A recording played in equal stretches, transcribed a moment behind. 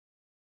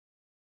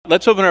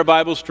Let's open our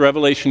Bibles to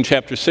Revelation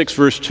chapter 6,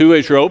 verse 2.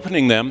 As you're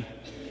opening them,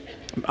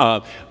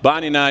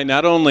 Bonnie and I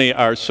not only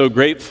are so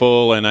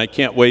grateful, and I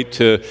can't wait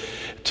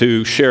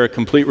to share a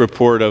complete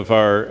report of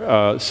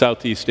our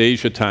Southeast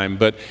Asia time,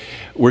 but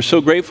we're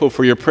so grateful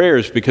for your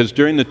prayers, because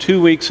during the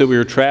 2 weeks that we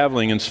were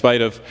traveling, in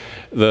spite of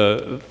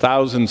the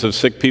thousands of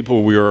sick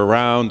people we were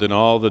around and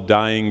all the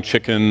dying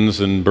chickens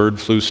and bird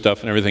flu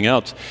stuff and everything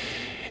else,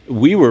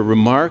 we were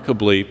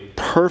remarkably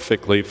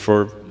perfectly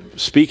for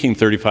speaking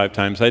 35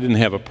 times. I didn't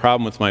have a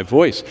problem with my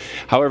voice.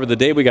 However, the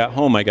day we got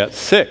home, I got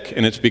sick,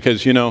 and it's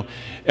because,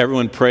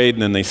 everyone prayed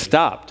and then they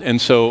stopped.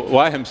 And so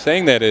why I'm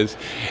saying that is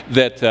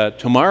that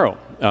tomorrow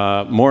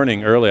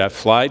morning early, I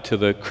fly to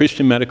the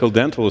Christian Medical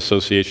Dental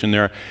Association.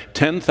 There are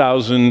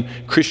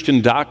 10,000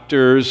 Christian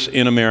doctors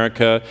in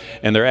America,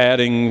 and they're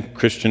adding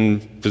Christian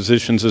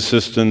physicians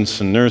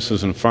assistants and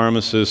nurses and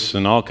pharmacists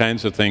and all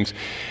kinds of things.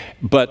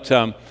 But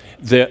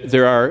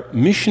there are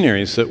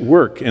missionaries that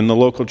work in the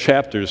local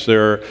chapters.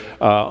 There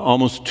are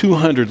almost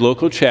 200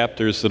 local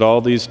chapters that all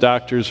these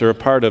doctors are a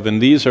part of,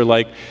 and these are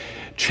like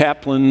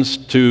chaplains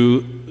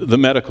to the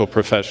medical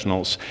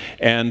professionals.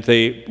 And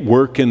they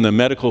work in the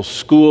medical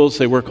schools.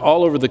 They work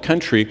all over the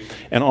country,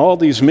 and all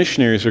these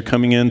missionaries are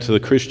coming into the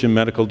Christian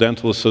Medical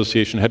Dental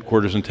Association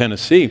headquarters in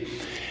Tennessee,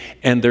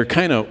 and they're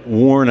kind of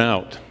worn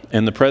out.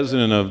 And the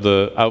president of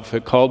the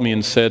outfit called me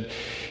and said,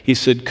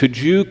 could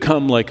you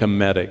come like a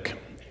medic?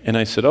 And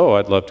I said,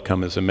 I'd love to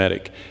come as a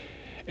medic.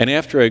 And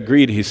after I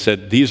agreed, he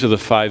said, these are the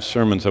 5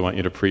 sermons I want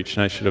you to preach.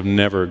 And I should have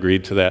never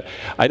agreed to that.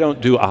 I don't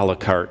do a la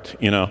carte,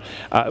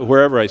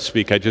 Wherever I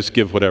speak, I just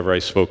give whatever I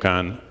spoke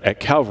on at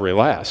Calvary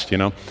last,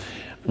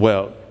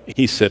 Well,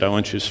 he said, I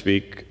want you to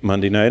speak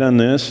Monday night on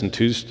this, and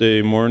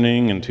Tuesday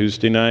morning, and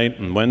Tuesday night,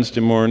 and Wednesday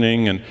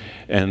morning,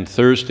 and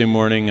Thursday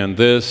morning on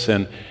this,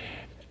 and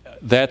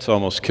that's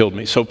almost killed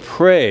me. So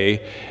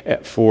pray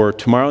for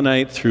tomorrow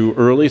night through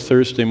early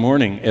Thursday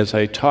morning as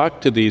I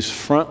talk to these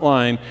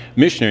frontline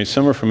missionaries.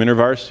 Some are from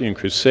InterVarsity and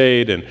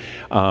Crusade, and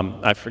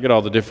I forget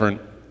all the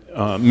different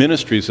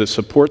ministries that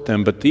support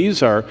them, but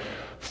these are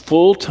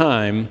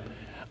full-time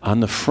on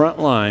the front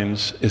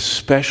lines,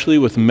 especially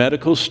with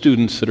medical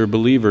students that are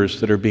believers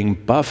that are being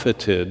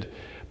buffeted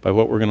by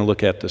what we're going to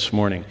look at this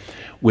morning,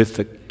 with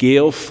the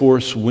gale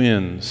force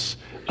winds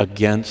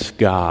against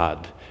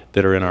God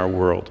that are in our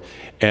world.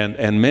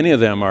 And many of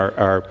them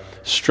are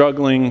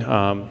struggling.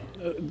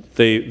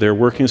 They're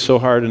working so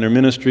hard in their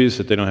ministries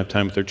that they don't have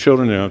time with their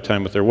children, they don't have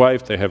time with their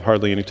wife, they have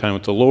hardly any time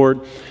with the Lord.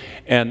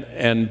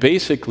 And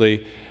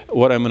basically,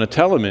 what I'm going to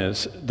tell them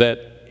is that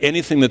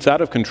anything that's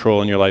out of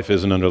control in your life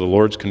isn't under the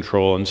Lord's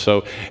control. And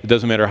so it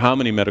doesn't matter how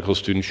many medical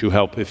students you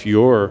help, if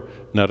you're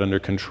not under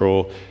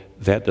control,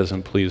 that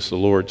doesn't please the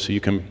Lord. So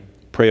you can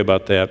pray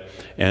about that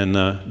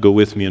and go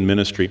with me in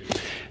ministry.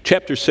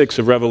 Chapter 6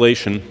 of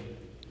Revelation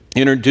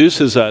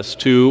introduces us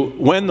to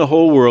when the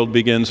whole world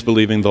begins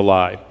believing the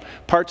lie.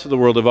 Parts of the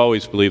world have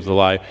always believed the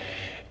lie.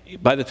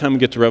 By the time we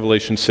get to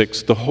Revelation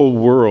 6, the whole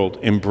world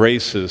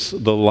embraces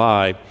the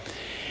lie.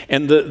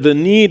 And the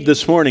need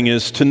this morning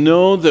is to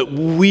know that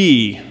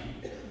we,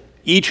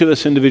 each of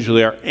us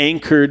individually, are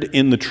anchored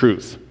in the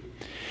truth.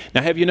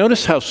 Now, have you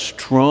noticed how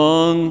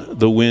strong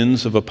the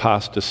winds of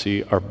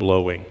apostasy are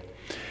blowing?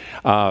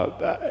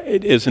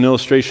 It is an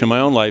illustration of my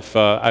own life.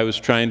 I was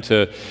trying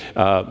to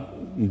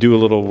do a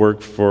little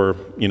work for,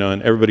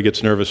 and everybody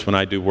gets nervous when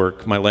I do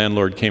work. My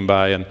landlord came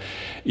by and,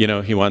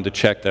 he wanted to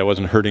check that I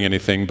wasn't hurting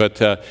anything. But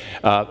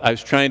I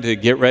was trying to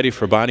get ready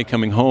for Bonnie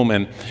coming home,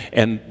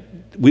 and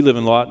we live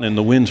in Lawton, and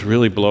the winds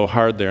really blow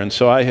hard there. And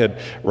so I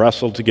had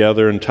wrestled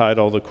together and tied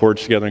all the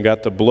cords together and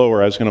got the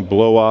blower. I was going to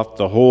blow off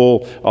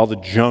all the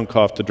junk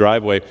off the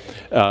driveway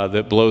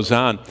that blows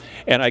on.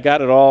 And I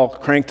got it all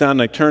cranked on,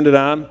 and I turned it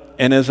on.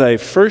 And as I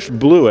first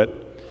blew it,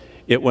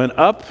 it went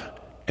up,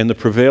 and the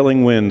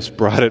prevailing winds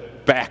brought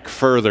it back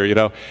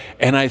further,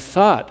 And I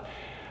thought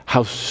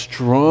how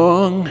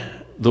strong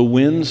the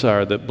winds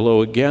are that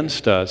blow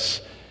against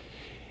us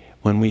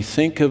when we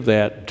think of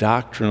that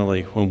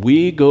doctrinally. When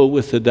we go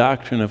with the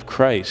doctrine of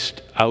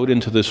Christ out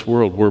into this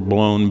world, we're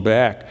blown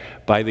back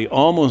by the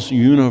almost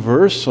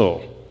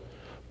universal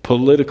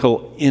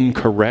political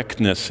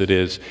incorrectness it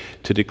is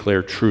to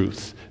declare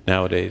truth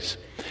nowadays.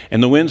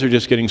 And the winds are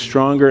just getting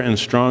stronger and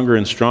stronger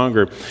and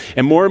stronger.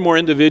 And more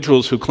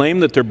individuals who claim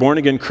that they're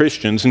born-again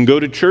Christians and go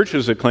to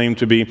churches that claim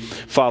to be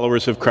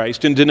followers of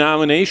Christ and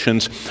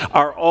denominations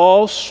are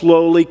all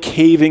slowly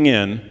caving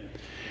in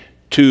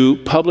to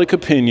public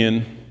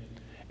opinion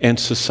and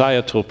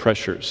societal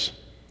pressures.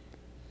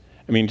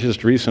 I mean,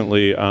 just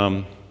recently,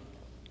 when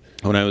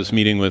I was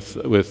meeting with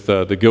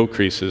the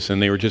Gilcreases,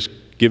 and they were just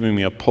giving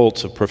me a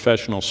pulse of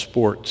professional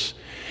sports,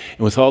 and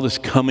with all this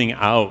coming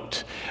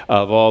out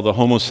of all the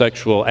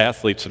homosexual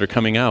athletes that are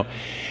coming out,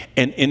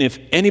 and if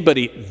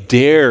anybody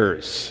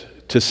dares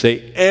to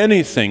say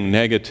anything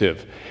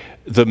negative,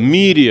 the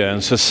media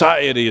and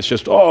society is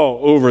just all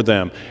over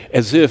them,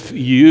 as if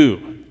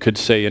you could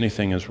say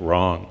anything is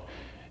wrong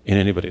in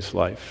anybody's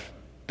life.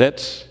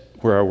 That's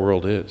where our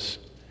world is.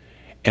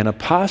 And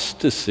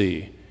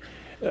apostasy,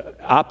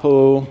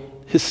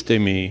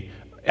 histemi,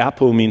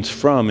 Apo means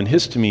from, and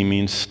histemi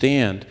means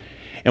stand.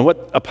 And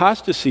what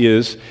apostasy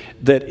is,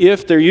 that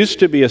if there used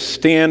to be a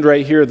stand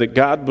right here that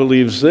God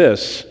believes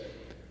this,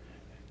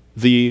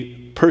 the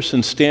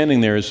person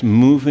standing there is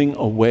moving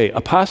away.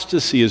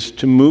 Apostasy is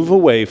to move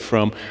away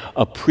from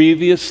a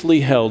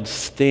previously held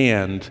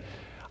stand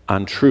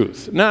on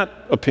truth. Not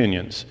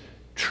opinions,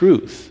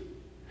 truth.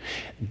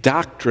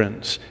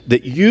 Doctrines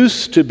that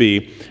used to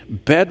be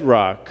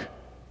bedrock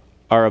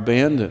are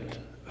abandoned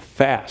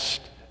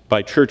fast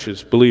by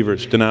churches,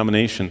 believers,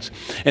 denominations.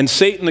 And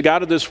Satan, the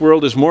god of this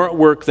world, is more at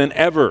work than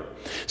ever.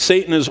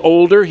 Satan is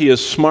older, he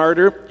is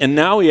smarter, and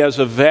now he has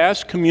a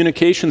vast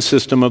communication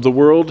system of the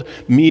world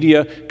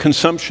media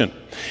consumption.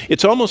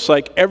 It's almost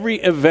like every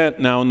event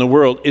now in the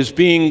world is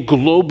being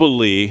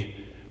globally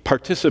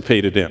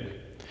participated in.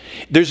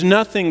 There's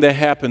nothing that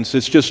happens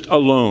that's just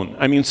alone.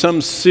 I mean,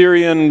 some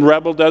Syrian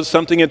rebel does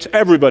something,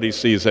 everybody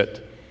sees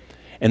it.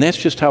 And that's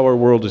just how our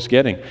world is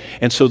getting.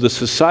 And so the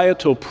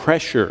societal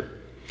pressure,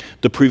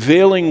 the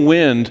prevailing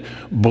wind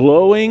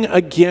blowing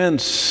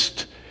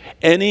against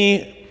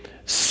any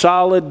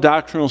solid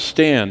doctrinal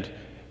stand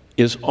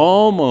is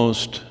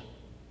almost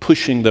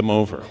pushing them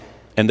over.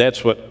 And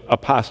that's what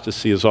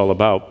apostasy is all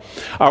about.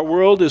 Our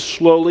world is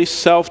slowly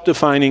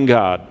self-defining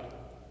God.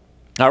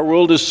 Our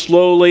world is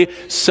slowly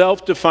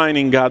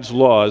self-defining God's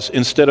laws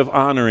instead of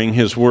honoring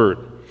His word.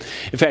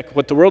 In fact,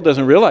 what the world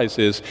doesn't realize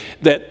is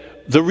that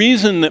the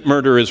reason that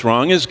murder is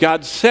wrong is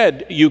God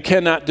said you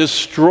cannot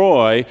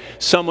destroy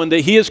someone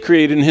that He has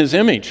created in His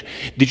image.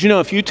 Did you know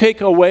if you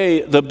take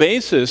away the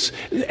basis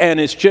and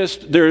it's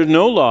just there are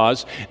no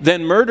laws,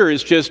 then murder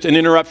is just an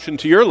interruption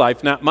to your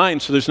life, not mine,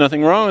 so there's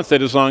nothing wrong with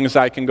it as long as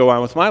I can go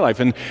on with my life.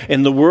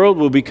 And the world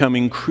will become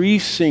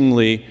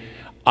increasingly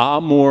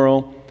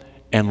amoral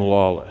and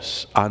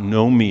lawless,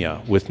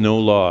 anomia, with no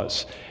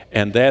laws.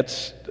 And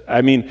that's,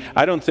 I mean,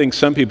 I don't think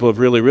some people have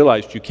really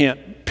realized you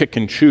can't pick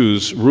and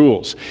choose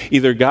rules.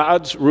 Either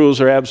God's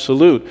rules are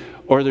absolute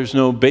or there's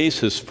no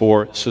basis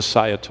for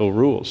societal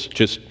rules,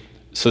 just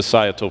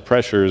societal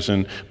pressures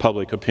and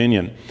public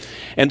opinion.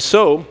 And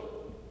so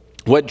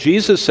what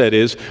Jesus said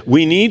is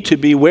we need to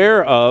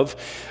beware of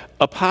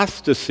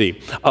apostasy,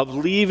 of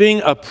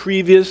leaving a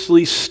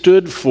previously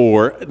stood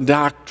for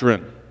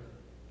doctrine.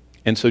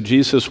 And so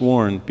Jesus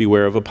warned,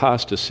 beware of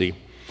apostasy.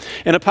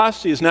 And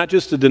apostasy is not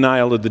just a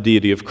denial of the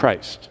deity of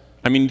Christ.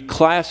 I mean,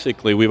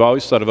 classically, we've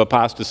always thought of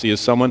apostasy as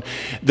someone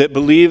that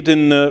believed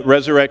in the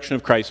resurrection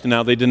of Christ and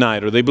now they deny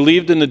it, or they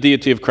believed in the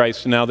deity of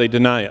Christ and now they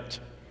deny it.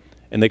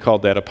 And they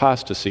called that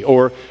apostasy,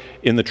 or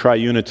in the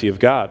triunity of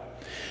God.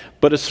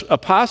 But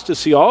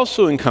apostasy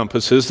also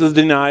encompasses the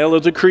denial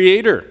of the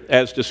Creator,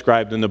 as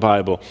described in the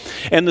Bible,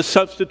 and the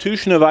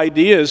substitution of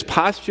ideas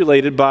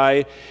postulated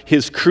by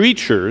His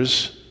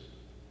creatures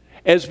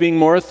as being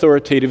more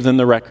authoritative than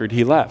the record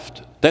He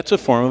left. That's a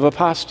form of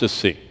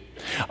apostasy,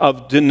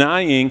 of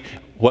denying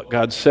what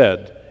God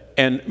said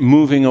and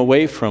moving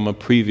away from a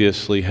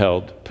previously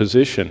held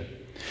position.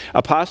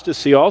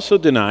 Apostasy also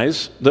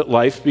denies that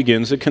life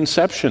begins at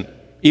conception,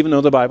 even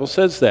though the Bible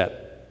says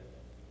that.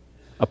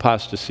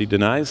 Apostasy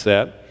denies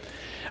that.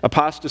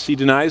 Apostasy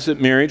denies that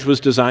marriage was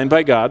designed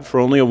by God for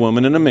only a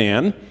woman and a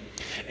man,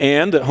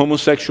 and that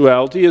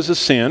homosexuality is a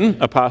sin.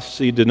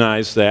 Apostasy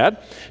denies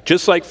that,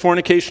 just like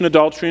fornication,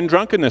 adultery, and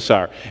drunkenness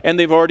are. And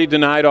they've already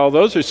denied all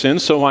those are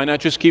sins, so why not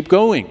just keep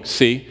going?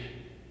 See,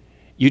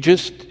 you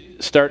just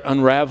start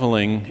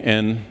unraveling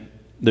and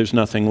there's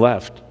nothing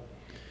left.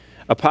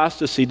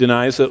 Apostasy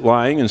denies that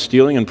lying and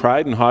stealing and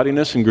pride and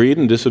haughtiness and greed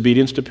and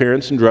disobedience to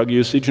parents and drug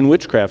usage and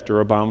witchcraft are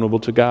abominable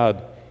to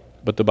God.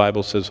 But the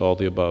Bible says all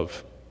the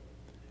above.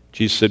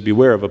 Jesus said,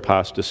 beware of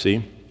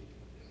apostasy.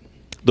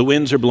 The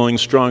winds are blowing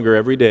stronger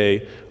every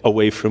day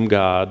away from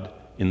God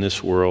in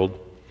this world.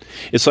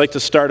 It's like the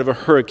start of a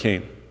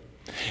hurricane.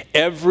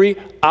 Every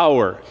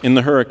hour in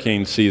the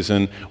hurricane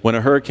season, when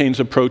a hurricane's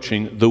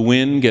approaching, the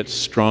wind gets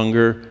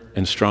stronger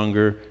and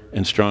stronger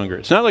and stronger.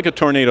 It's not like a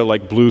tornado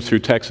like blew through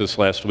Texas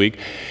last week.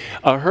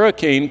 A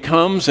hurricane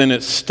comes and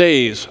it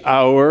stays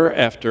hour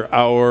after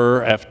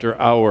hour after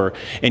hour.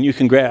 And you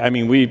can grab, I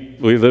mean, we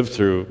lived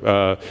through,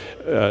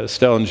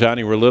 Stella and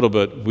Johnny were little,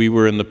 but we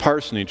were in the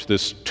parsonage,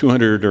 this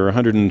 200 or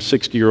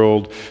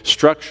 160-year-old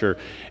structure.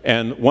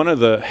 And one of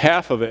the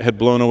half of it had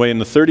blown away in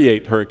the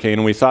 38 hurricane,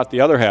 and we thought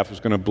the other half was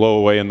going to blow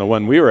away in the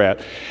one we were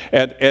at.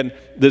 And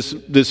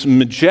this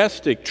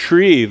majestic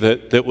tree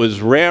that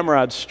was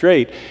ramrod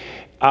straight,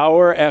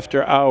 hour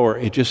after hour,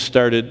 it just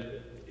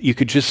started, you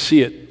could just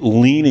see it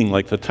leaning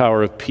like the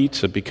Tower of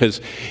Pisa, because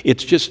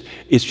it's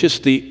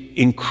just the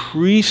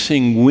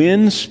increasing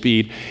wind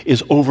speed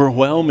is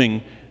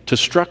overwhelming to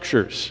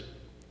structures.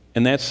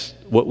 And that's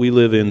what we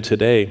live in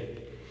today.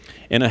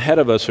 And ahead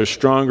of us are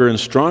stronger and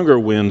stronger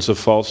winds of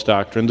false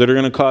doctrine that are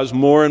going to cause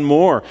more and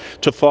more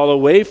to fall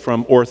away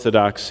from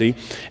orthodoxy.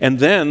 And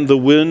then the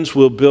winds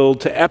will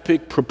build to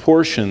epic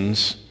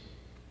proportions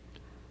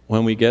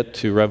when we get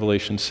to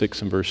Revelation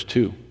 6 and verse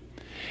 2.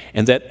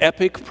 And that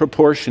epic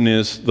proportion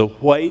is the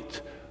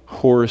white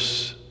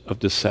horse of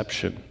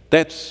deception.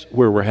 That's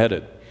where we're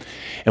headed.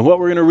 And what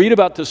we're going to read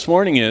about this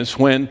morning is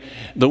when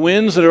the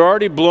winds that are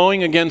already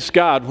blowing against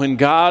God, when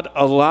God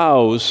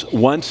allows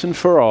once and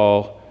for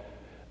all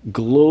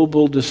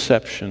global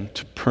deception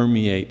to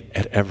permeate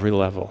at every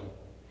level.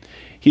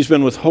 He's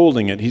been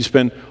withholding it. He's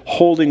been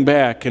holding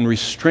back and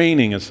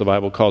restraining, as the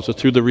Bible calls it,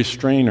 through the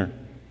restrainer.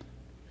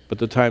 But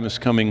the time is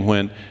coming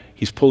when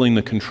he's pulling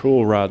the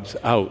control rods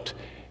out,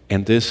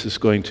 and this is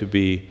going to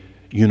be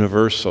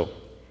universal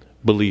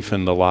belief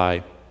in the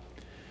lie.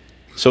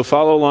 So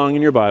follow along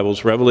in your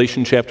Bibles,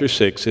 Revelation chapter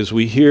 6, as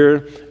we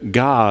hear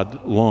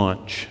God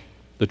launch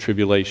the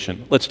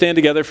tribulation. Let's stand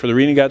together for the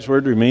reading of God's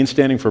Word. Remain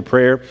standing for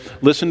prayer.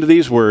 Listen to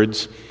these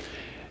words.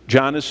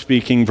 John is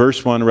speaking,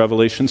 verse 1,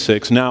 Revelation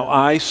 6. Now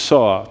I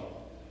saw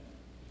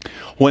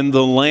when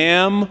the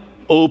Lamb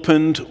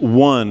opened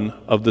one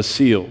of the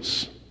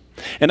seals,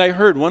 and I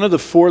heard one of the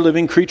four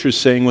living creatures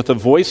saying with a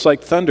voice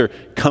like thunder,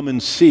 "Come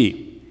and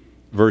see."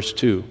 Verse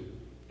 2,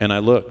 and I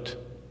looked,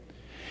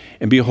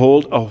 and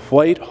behold, a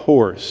white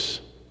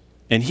horse,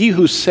 and he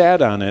who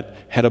sat on it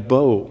had a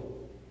bow,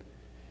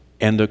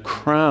 and a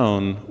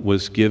crown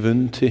was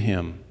given to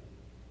him.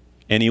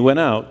 And he went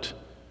out,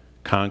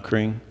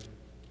 conquering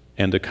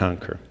and to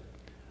conquer.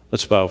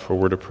 Let's bow for a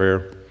word of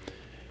prayer.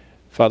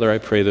 Father, I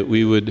pray that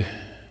we would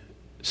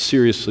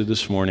seriously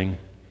this morning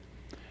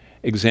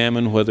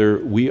examine whether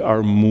we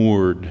are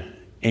moored,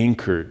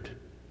 anchored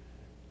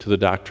to the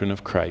doctrine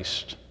of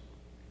Christ,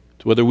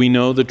 to whether we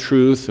know the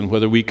truth and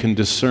whether we can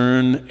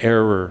discern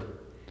error.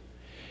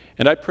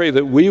 And I pray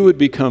that we would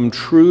become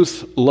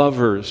truth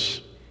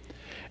lovers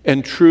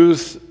and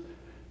truth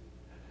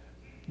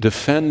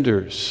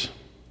defenders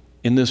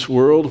in this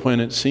world when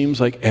it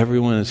seems like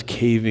everyone is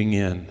caving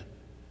in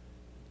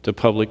to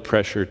public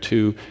pressure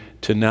to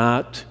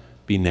not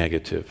be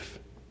negative.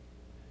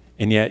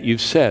 And yet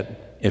you've said,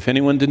 if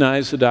anyone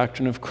denies the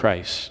doctrine of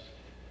Christ,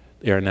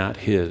 they are not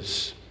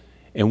his.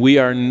 And we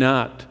are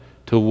not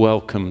to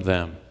welcome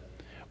them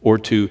or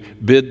to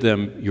bid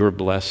them your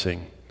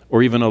blessing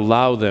or even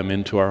allow them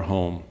into our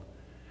home.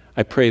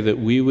 I pray that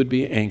we would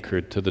be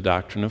anchored to the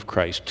doctrine of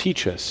Christ.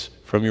 Teach us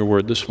from your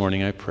word this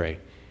morning, I pray.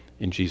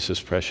 In Jesus'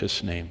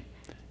 precious name,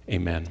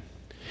 amen.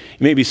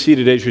 You may be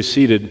seated as you're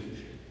seated.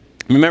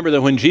 Remember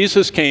that when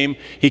Jesus came,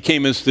 he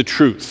came as the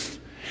truth.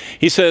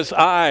 He says,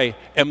 I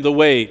am the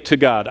way to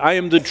God. I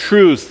am the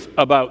truth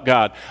about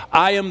God.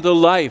 I am the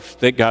life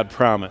that God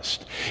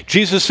promised.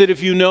 Jesus said,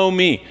 if you know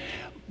me,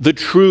 the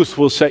truth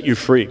will set you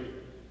free.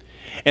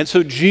 And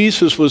so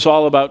Jesus was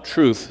all about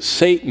truth.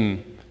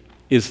 Satan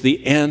is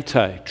the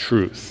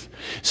anti-truth.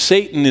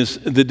 Satan is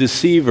the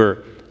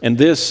deceiver. And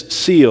this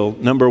seal,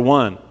 number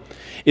one,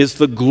 is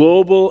the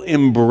global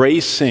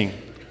embracing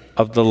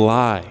of the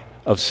lie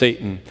of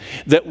Satan,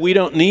 that we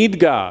don't need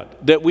God,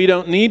 that we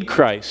don't need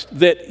Christ,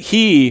 that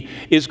he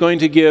is going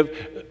to give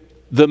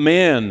the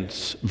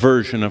man's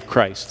version of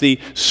Christ, the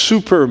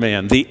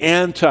Superman, the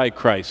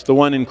Antichrist, the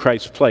one in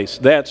Christ's place.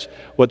 That's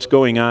what's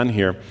going on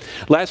here.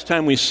 Last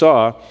time we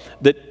saw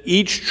that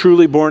each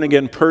truly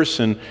born-again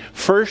person,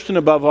 first and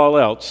above all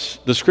else,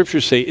 the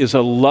scriptures say, is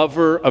a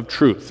lover of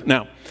truth.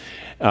 Now,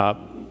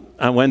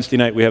 on Wednesday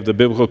night, we have the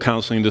biblical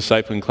counseling and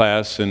discipling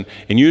class, and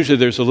usually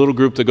there's a little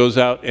group that goes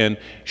out and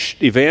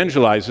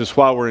evangelizes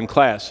while we're in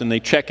class, and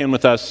they check in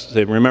with us,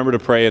 they remember to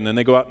pray, and then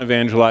they go out and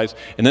evangelize,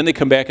 and then they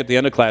come back at the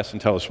end of class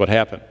and tell us what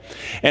happened.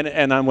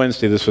 And on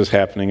Wednesday, this was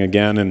happening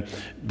again, and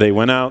they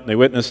went out, and they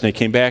witnessed, and they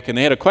came back, and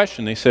they had a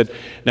question. They said,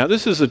 now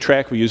this is the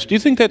track we use. Do you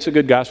think that's a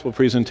good gospel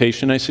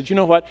presentation? I said, you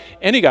know what?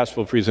 Any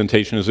gospel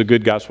presentation is a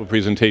good gospel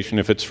presentation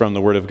if it's from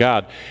the Word of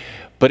God.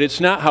 But it's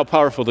not how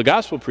powerful the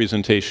gospel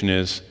presentation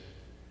is.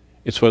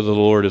 It's whether the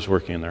Lord is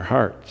working in their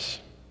hearts.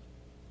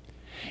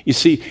 You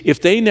see,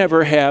 if they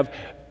never have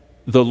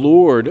the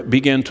Lord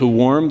begin to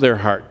warm their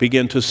heart,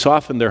 begin to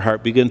soften their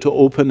heart, begin to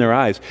open their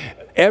eyes,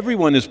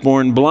 everyone is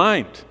born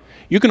blind.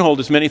 You can hold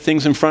as many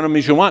things in front of them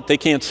as you want. They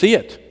can't see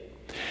it.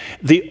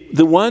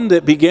 The one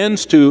that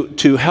begins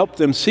to help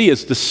them see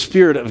is the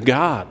Spirit of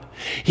God.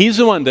 He's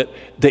the one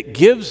that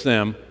gives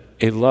them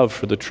a love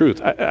for the truth.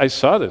 I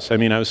saw this. I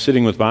mean, I was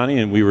sitting with Bonnie,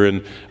 and we were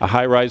in a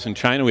high-rise in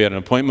China. We had an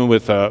appointment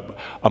with a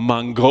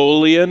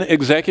Mongolian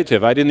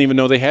executive. I didn't even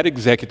know they had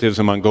executives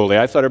in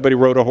Mongolia. I thought everybody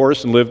rode a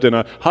horse and lived in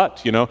a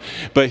hut, you know.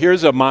 But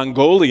here's a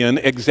Mongolian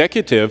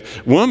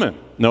executive woman,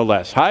 no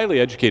less, highly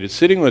educated,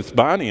 sitting with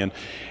Bonnie. And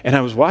I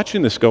was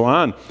watching this go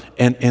on,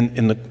 and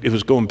it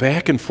was going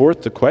back and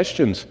forth, the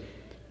questions.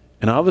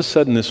 And all of a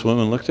sudden, this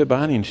woman looked at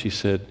Bonnie, and she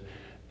said,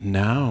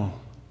 now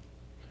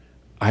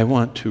I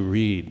want to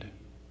read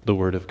the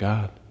Word of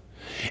God.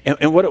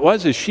 And what it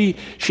was is she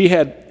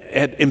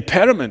had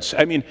impediments.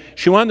 I mean,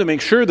 she wanted to make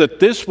sure that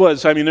this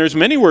was, I mean, there's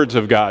many words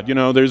of God. You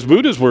know, there's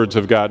Buddha's words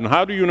of God. And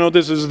how do you know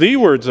this is the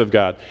words of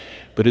God?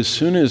 But as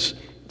soon as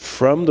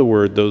from the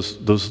Word, those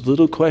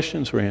little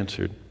questions were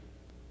answered,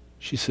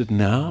 she said,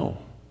 now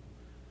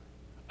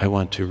I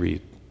want to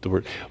read the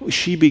Word.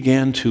 She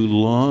began to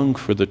long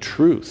for the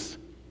truth.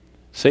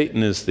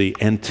 Satan is the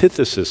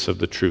antithesis of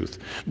the truth.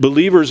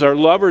 Believers are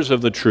lovers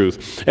of the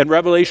truth. And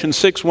Revelation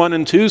 6, 1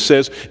 and 2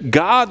 says,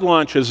 God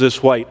launches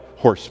this white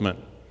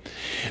horseman.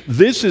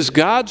 This is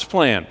God's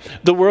plan.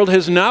 The world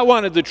has not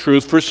wanted the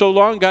truth for so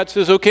long. God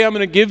says, okay, I'm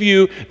going to give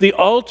you the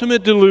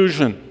ultimate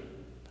delusion.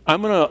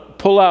 I'm going to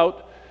pull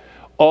out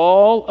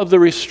all of the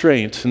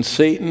restraints, and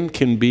Satan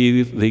can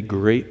be the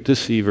great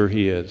deceiver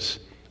he is,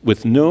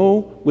 with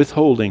no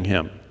withholding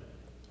him.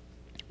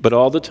 But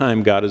all the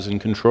time, God is in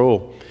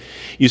control.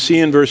 You see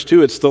in verse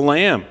 2, it's the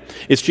Lamb.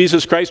 It's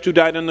Jesus Christ who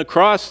died on the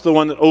cross, the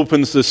one that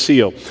opens the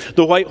seal.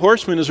 The white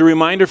horseman is a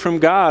reminder from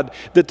God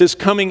that this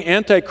coming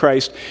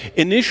Antichrist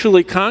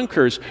initially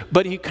conquers,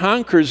 but he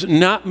conquers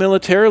not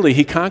militarily.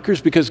 He conquers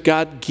because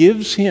God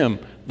gives him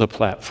the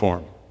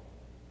platform.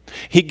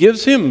 He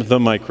gives him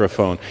the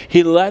microphone.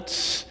 He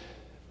lets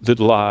the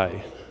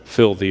lie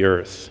fill the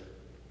earth.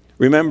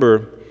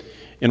 Remember,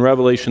 in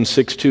Revelation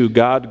 6:2,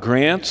 God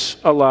grants,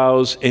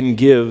 allows, and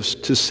gives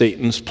to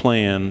Satan's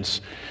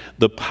plans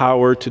the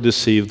power to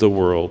deceive the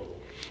world.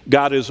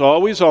 God is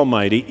always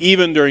almighty,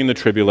 even during the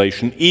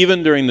tribulation,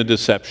 even during the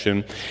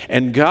deception,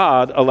 and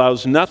God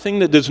allows nothing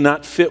that does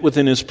not fit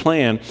within his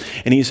plan,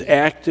 and he's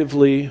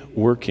actively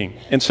working.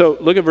 And so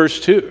look at verse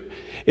 2.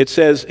 It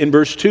says in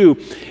verse 2,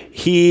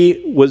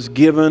 he was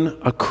given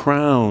a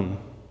crown,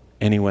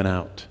 and he went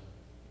out.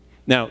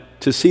 Now,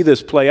 to see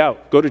this play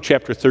out, go to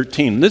chapter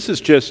 13. This is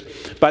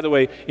just, by the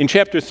way, in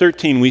chapter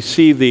 13, we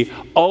see the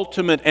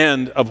ultimate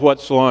end of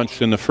what's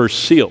launched in the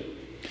first seal.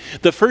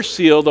 The first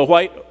seal, the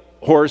white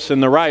horse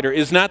and the rider,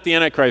 is not the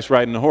Antichrist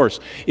riding the horse.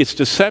 It's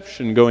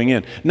deception going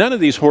in. None of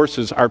these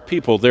horses are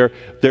people.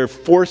 They're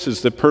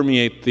forces that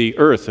permeate the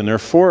earth, and there are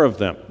 4 of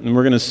them. And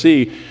we're going to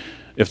see,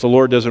 if the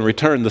Lord doesn't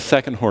return, the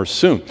second horse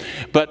soon.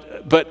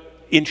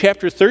 But in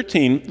chapter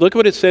 13, look at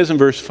what it says in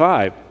verse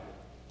 5.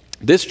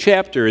 This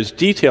chapter is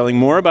detailing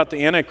more about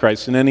the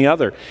Antichrist than any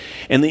other.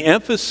 And the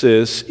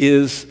emphasis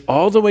is,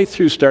 all the way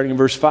through, starting in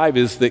verse 5,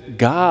 is that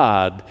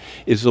God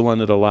is the one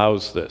that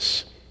allows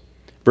this.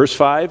 Verse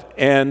 5,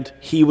 and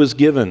he was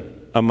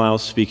given a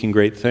mouth speaking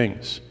great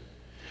things.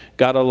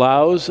 God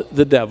allows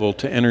the devil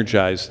to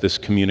energize this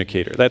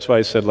communicator. That's why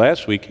I said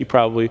last week,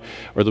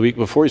 or the week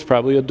before, he's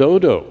probably a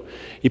dodo.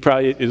 He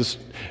probably is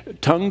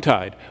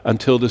tongue-tied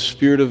until the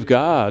Spirit of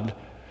God,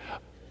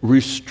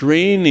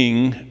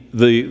 restraining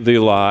the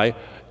lie,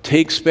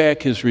 takes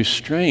back his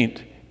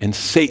restraint, and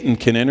Satan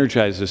can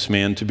energize this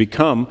man to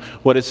become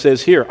what it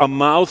says here, a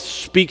mouth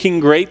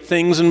speaking great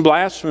things and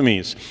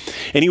blasphemies.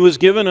 And he was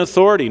given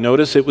authority.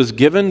 Notice it was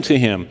given to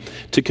him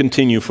to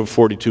continue for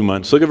 42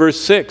 months. Look at verse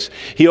 6.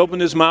 He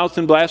opened his mouth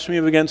in blasphemy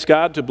against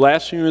God, to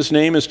blaspheme his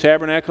name, his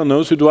tabernacle, and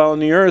those who dwell on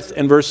the earth.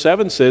 And verse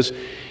 7 says,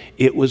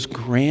 it was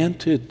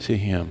granted to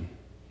him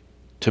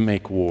to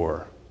make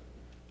war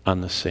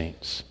on the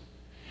saints.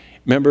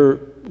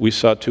 Remember, we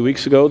saw 2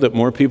 weeks ago that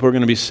more people are going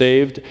to be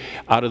saved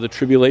out of the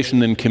tribulation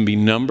than can be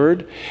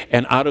numbered.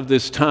 And out of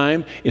this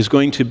time is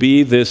going to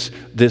be this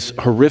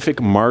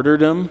horrific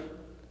martyrdom.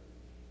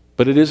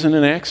 But it isn't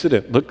an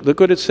accident. Look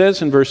what it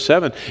says in verse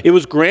 7. It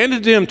was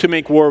granted to him to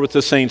make war with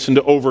the saints and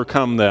to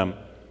overcome them.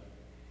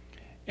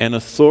 And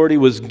authority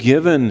was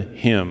given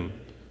him.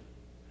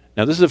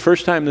 Now, this is the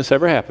first time this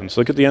ever happens.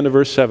 Look at the end of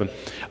verse 7.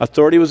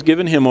 Authority was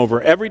given him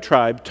over every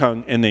tribe,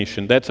 tongue, and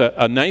nation. That's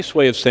a nice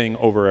way of saying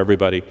over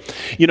everybody.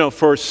 You know,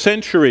 for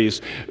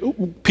centuries,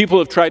 people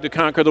have tried to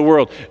conquer the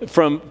world.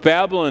 From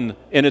Babylon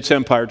and its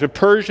empire, to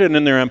Persia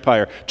and their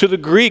empire, to the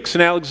Greeks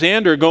and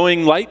Alexander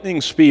going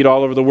lightning speed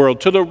all over the world,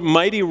 to the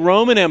mighty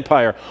Roman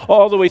Empire,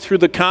 all the way through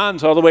the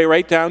Khans, all the way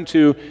right down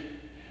to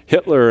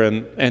Hitler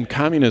and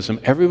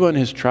communism. Everyone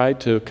has tried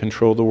to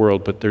control the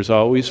world, but there's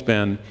always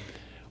been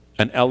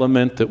an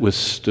element that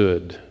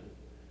withstood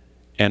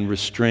and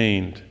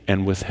restrained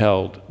and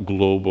withheld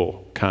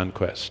global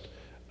conquest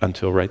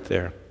until right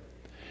there.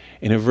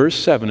 And in verse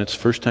 7, it's the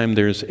first time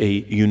there's a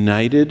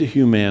united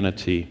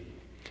humanity.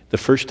 The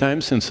first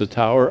time since the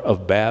Tower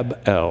of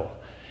Babel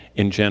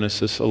in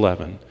Genesis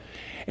 11.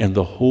 And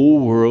the whole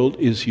world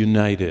is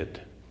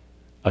united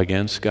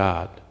against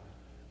God,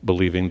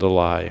 believing the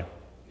lie.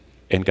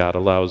 And God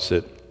allows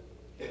it.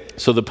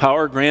 So the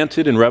power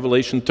granted in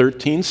Revelation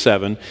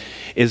 13:7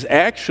 is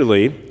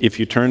actually, if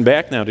you turn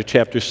back now to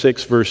chapter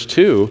 6, verse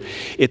 2,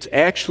 it's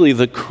actually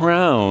the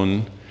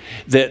crown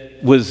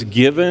that was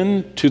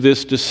given to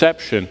this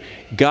deception.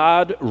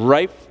 God,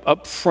 right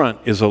up front,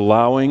 is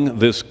allowing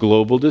this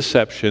global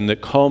deception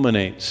that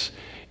culminates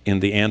in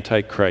the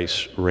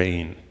Antichrist's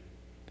reign.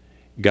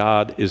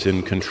 God is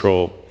in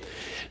control.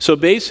 So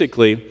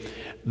basically,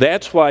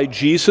 that's why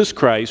Jesus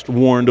Christ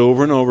warned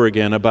over and over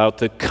again about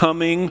the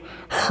coming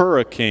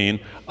hurricane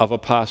of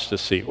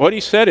apostasy. What he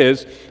said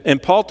is, and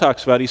Paul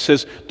talks about, he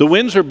says, the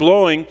winds are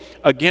blowing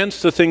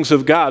against the things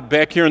of God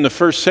back here in the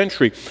first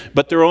century,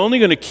 but they're only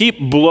going to keep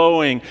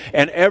blowing,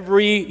 and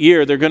every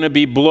year they're going to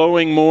be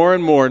blowing more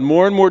and more, and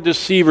more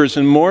deceivers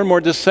and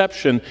more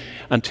deception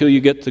until you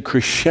get the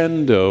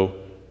crescendo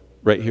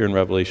right here in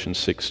Revelation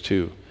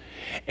 6:2.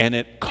 And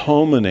it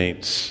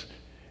culminates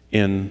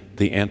in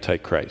the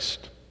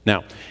Antichrist.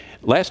 Now,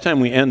 last time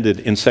we ended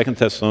in 2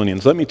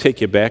 Thessalonians, let me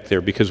take you back there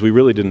because we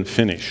really didn't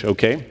finish,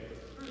 okay?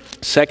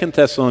 2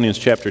 Thessalonians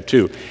chapter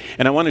 2.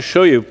 And I want to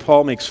show you,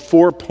 Paul makes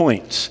 4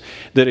 points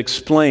that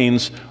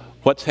explains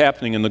What's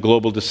happening in the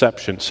global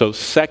deception? So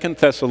 2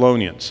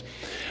 Thessalonians,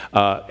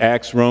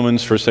 Acts,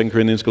 Romans, 1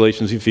 Corinthians,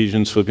 Galatians,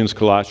 Ephesians, Philippians,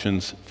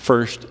 Colossians,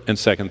 1 and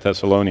 2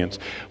 Thessalonians.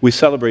 We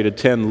celebrated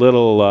 10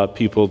 little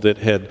people that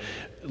had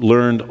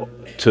learned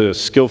to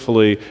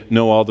skillfully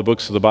know all the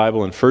books of the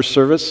Bible in first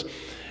service,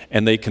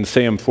 and they can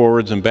say them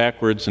forwards and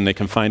backwards, and they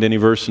can find any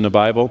verse in the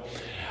Bible.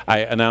 I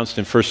announced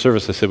in first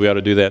service, I said we ought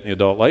to do that in the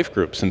adult life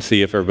groups and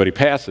see if everybody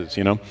passes,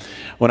 you know.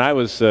 When I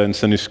was in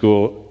Sunday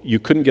school, you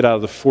couldn't get out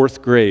of the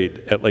 4th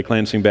grade at Lake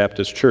Lansing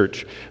Baptist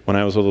Church when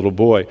I was a little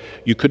boy.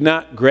 You could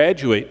not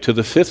graduate to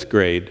the 5th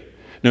grade,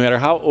 no matter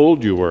how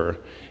old you were,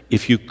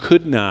 if you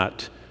could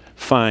not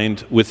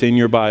find within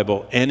your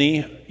Bible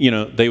any, you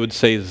know, they would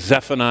say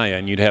Zephaniah,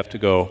 and you'd have to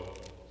go,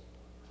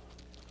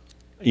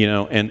 you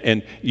know,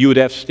 and you would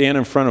have to stand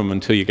in front of them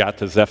until you got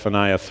to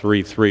Zephaniah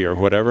 3:3 or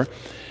whatever.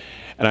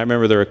 And I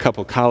remember there were a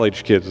couple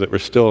college kids that were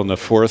still in the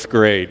 4th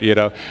grade, you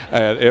know.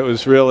 It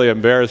was really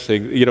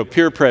embarrassing. You know,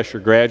 peer pressure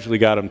gradually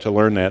got them to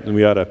learn that, and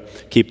we ought to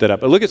keep that up.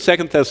 But look at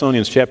 2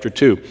 Thessalonians chapter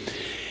 2.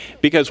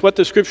 Because what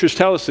the scriptures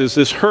tell us is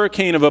this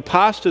hurricane of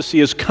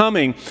apostasy is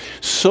coming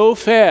so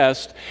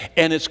fast,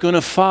 and it's going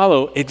to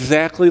follow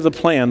exactly the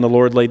plan the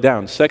Lord laid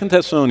down. 2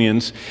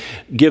 Thessalonians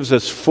gives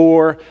us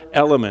 4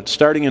 elements,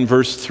 starting in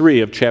verse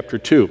 3 of chapter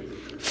 2.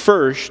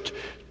 First,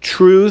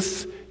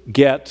 truth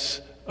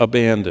gets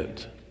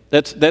abandoned.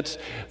 That's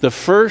the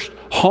first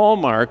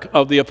hallmark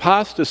of the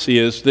apostasy,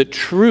 is that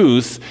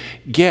truth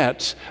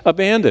gets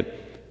abandoned.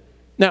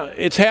 Now,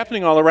 it's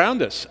happening all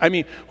around us. I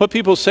mean, what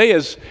people say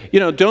is, you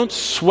know, don't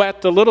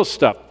sweat the little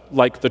stuff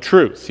like the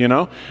truth, you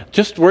know.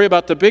 Just worry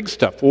about the big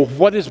stuff. Well,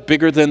 what is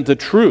bigger than the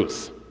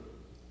truth?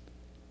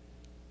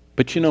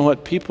 But you know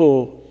what?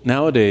 People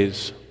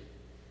nowadays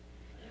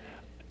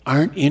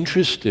aren't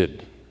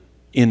interested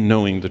in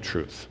knowing the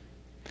truth.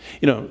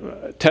 You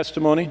know,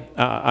 testimony,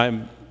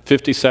 I'm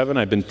 57.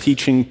 I've been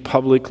teaching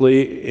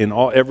publicly in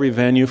every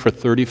venue for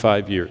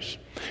 35 years.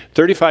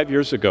 35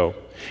 years ago,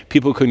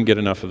 people couldn't get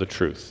enough of the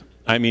truth.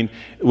 I mean,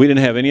 we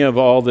didn't have any of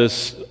all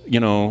this, you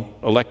know,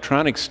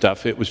 electronic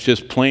stuff. It was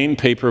just plain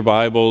paper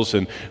Bibles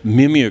and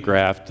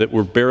mimeographed that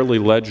were barely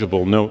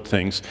legible note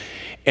things.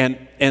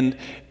 And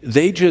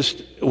they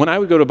just, when I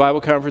would go to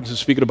Bible conference and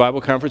speak at a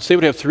Bible conference, they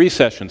would have 3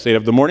 sessions. They'd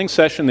have the morning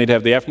session, they'd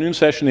have the afternoon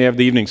session, they'd have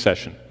the evening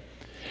session.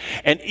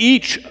 And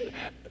each,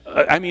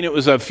 I mean, it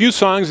was a few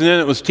songs, and then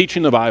it was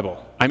teaching the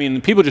Bible. I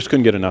mean, people just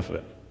couldn't get enough of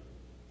it.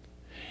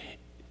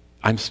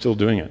 I'm still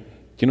doing it.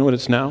 Do you know what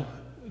it's now?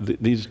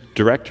 These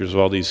directors of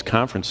all these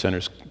conference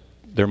centers,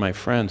 they're my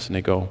friends, and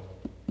they go,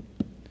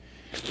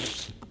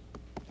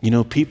 you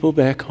know, people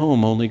back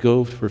home only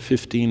go for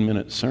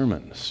 15-minute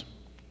sermons.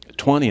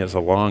 20 is a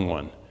long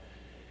one.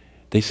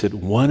 They said,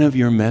 one of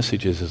your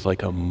messages is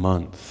like a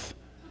month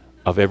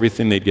of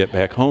everything they'd get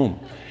back home.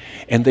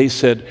 And they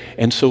said,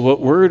 and so what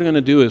we're going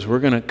to do is we're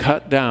going to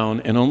cut down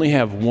and only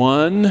have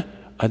one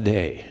a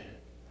day.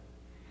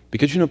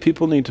 Because, you know,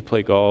 people need to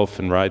play golf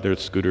and ride their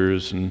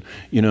scooters and,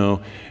 you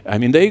know, I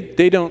mean,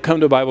 they don't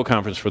come to a Bible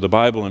conference for the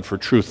Bible and for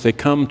truth. They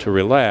come to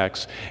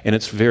relax, and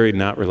it's very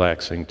not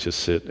relaxing to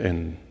sit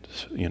and,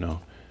 you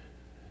know,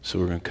 so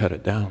we're going to cut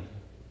it down.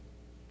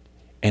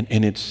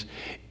 And it's,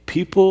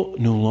 people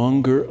no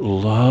longer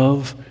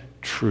love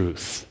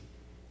truth.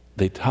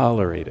 They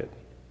tolerate it.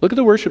 Look at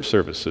the worship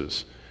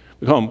services.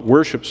 We call them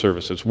worship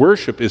services.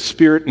 Worship is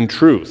spirit and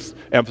truth,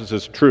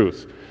 emphasis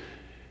truth.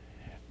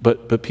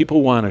 But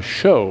people want a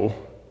show,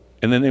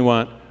 and then they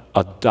want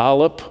a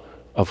dollop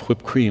of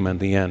whipped cream at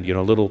the end, you know,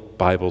 a little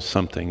Bible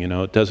something, you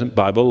know. It doesn't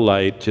Bible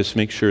light, just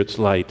make sure it's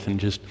light and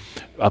just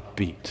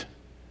upbeat.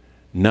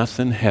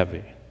 Nothing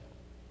heavy,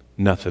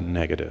 nothing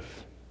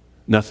negative,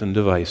 nothing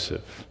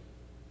divisive.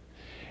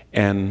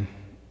 And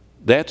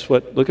that's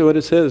what, look at what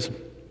it says.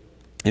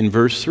 In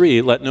verse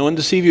 3, let no one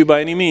deceive you by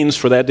any means,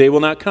 for that day will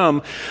not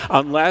come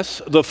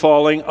unless the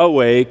falling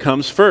away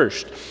comes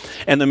first,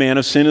 and the man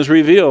of sin is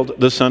revealed,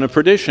 the son of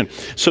perdition.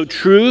 So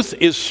truth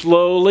is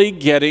slowly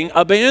getting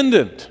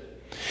abandoned.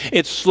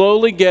 It's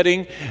slowly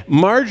getting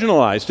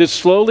marginalized. It's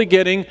slowly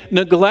getting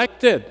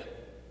neglected.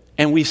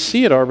 And we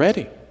see it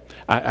already.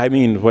 I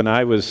mean, when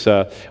I was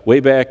way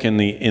back in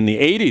the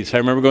 80s, I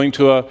remember going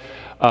to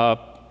a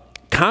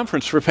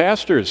conference for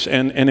pastors,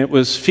 and it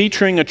was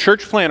featuring a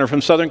church planter from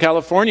Southern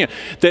California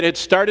that had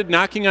started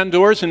knocking on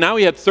doors, and now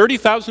he had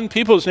 30,000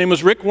 people. His name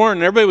was Rick Warren,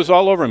 and everybody was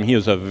all over him. He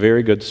was a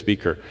very good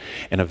speaker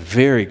and a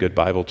very good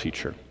Bible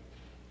teacher.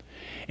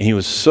 And he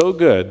was so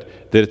good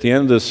that at the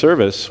end of the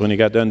service, when he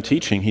got done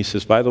teaching, he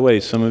says, by the way,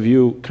 some of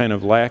you kind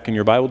of lack in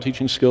your Bible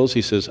teaching skills.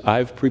 He says,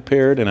 I've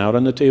prepared, and out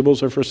on the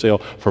tables are for sale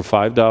for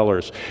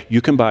 $5.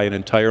 You can buy an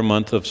entire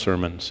month of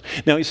sermons.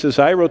 Now, he says,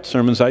 I wrote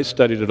sermons, I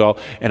studied it all,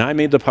 and I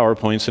made the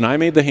PowerPoints, and I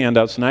made the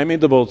handouts, and I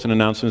made the bulletin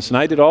announcements, and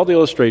I did all the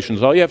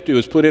illustrations. All you have to do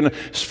is put in,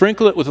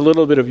 sprinkle it with a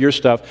little bit of your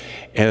stuff,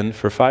 and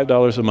for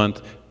 $5 a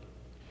month,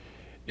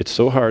 it's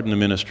so hard in the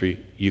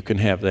ministry, you can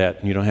have that,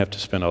 and you don't have to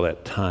spend all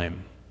that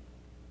time.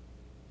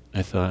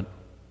 I thought,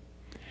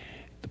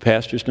 the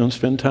pastors don't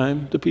spend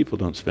time, the people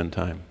don't spend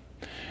time.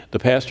 The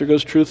pastor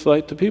goes truth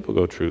light, the people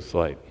go truth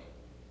light.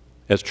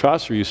 As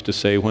Chaucer used to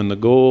say, when the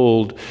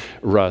gold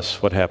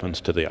rusts, what happens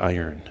to the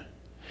iron?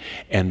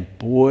 And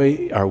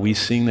boy, are we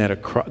seeing that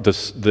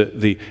across.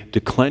 The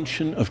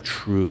declension of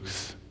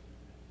truth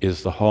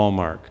is the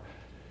hallmark.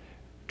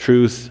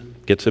 Truth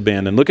gets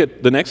abandoned. Look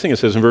at the next thing it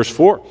says in verse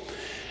 4.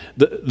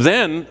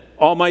 Then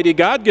Almighty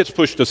God gets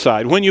pushed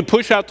aside. When you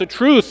push out the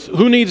truth,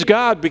 who needs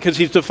God? Because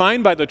he's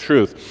defined by the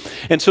truth.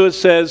 And so it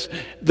says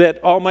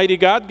that Almighty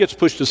God gets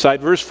pushed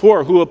aside. Verse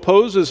 4, who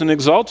opposes and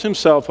exalts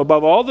himself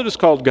above all that is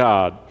called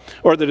God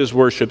or that is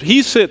worshipped.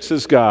 He sits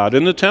as God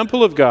in the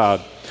temple of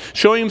God,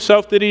 showing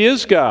himself that he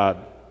is God.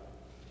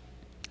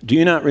 Do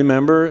you not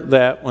remember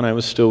that when I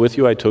was still with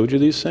you, I told you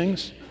these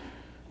things?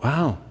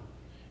 Wow.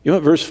 You know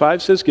what verse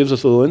 5 says? Gives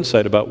us a little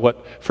insight about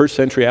what first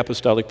century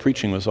apostolic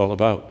preaching was all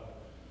about.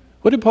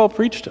 What did Paul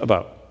preach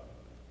about?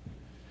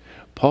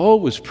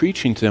 Paul was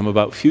preaching to them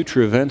about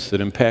future events that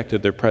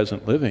impacted their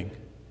present living.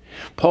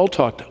 Paul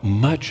talked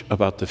much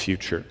about the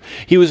future.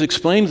 He was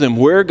explaining to them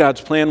where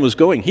God's plan was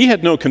going. He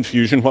had no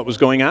confusion what was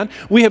going on.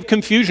 We have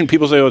confusion.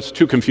 People say, oh, it's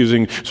too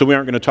confusing, so we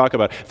aren't going to talk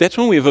about it. That's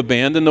when we have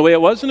abandoned the way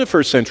it was in the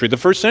first century. The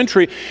first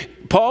century,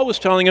 Paul was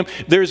telling them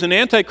there's an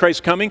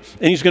Antichrist coming,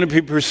 and he's going to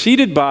be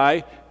preceded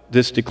by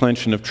this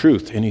declension of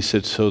truth. And he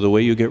said, so the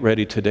way you get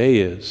ready today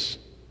is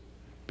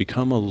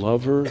become a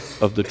lover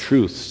of the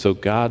truth so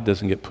God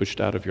doesn't get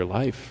pushed out of your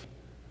life.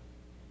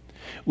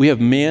 We have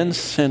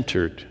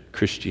man-centered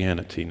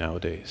Christianity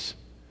nowadays.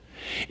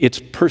 It's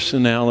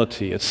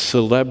personality, it's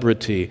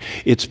celebrity,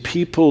 it's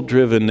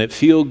people-driven that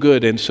feel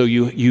good, and so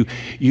you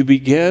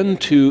begin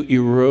to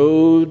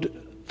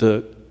erode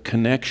the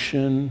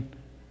connection.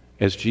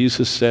 As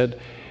Jesus said,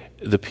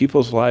 the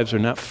people's lives are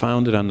not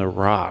founded on the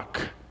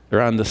rock.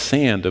 They're on the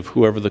sand of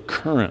whoever the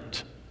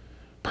current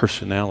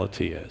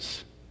personality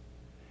is.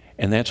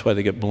 And that's why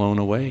they get blown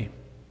away.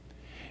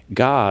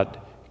 God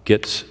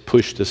gets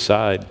pushed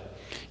aside.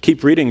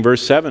 Keep reading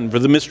verse 7. For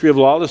the mystery of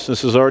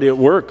lawlessness is already at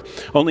work.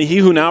 Only he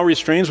who now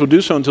restrains will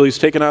do so until he's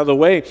taken out of the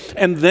way.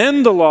 And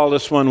then the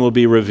lawless one will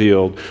be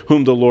revealed,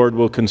 whom the Lord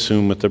will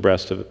consume with the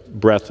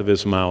breath of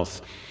his mouth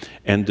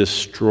and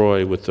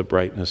destroy with the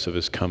brightness of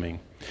his coming.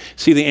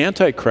 See, the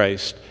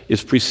Antichrist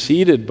is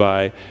preceded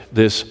by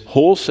this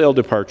wholesale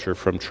departure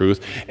from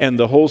truth and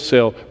the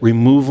wholesale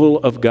removal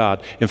of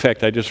God. In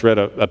fact, I just read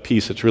a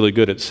piece that's really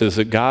good. It says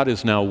that God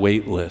is now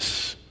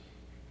weightless.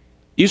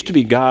 It used to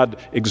be God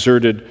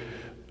exerted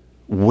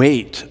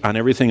weight on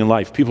everything in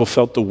life. People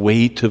felt the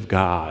weight of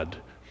God.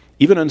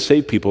 Even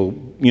unsaved people,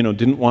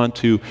 didn't want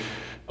to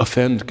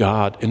offend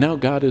God. And now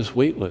God is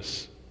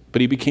weightless.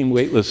 But he became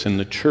weightless in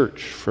the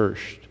church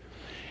first.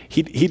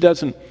 He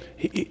doesn't...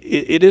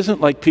 It isn't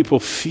like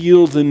people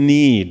feel the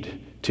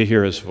need to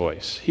hear his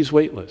voice. He's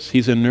weightless.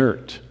 He's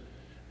inert.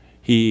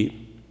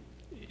 He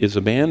is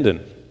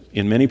abandoned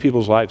in many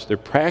people's lives. They're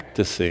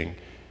practicing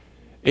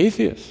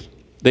atheists.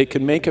 They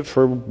can make it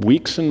for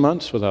weeks and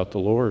months without the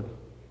Lord,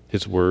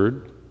 his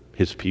word,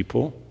 his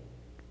people.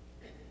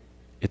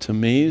 It's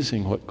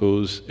amazing what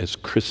goes as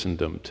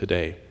Christendom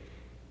today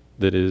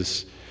that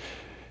is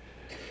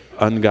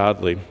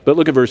ungodly. But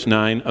look at verse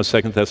 9 of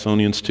 2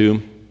 Thessalonians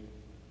 2.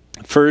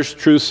 First,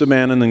 truth's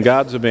abandoned, then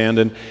God's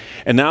abandoned.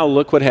 And now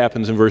look what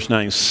happens in verse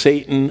 9.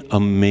 Satan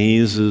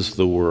amazes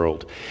the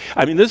world.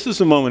 I mean, this is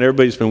the moment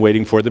everybody's been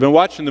waiting for. They've been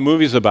watching the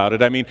movies about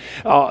it. I mean,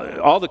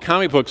 all the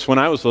comic books when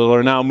I was little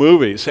are now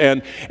movies.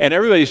 And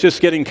everybody's just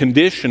getting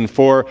conditioned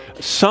for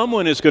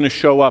someone is going to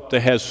show up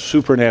that has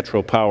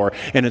supernatural power.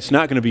 And it's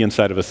not going to be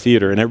inside of a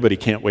theater. And everybody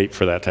can't wait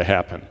for that to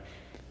happen.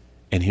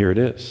 And here it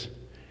is.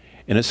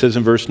 And it says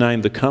in verse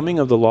 9, the coming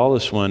of the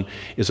lawless one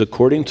is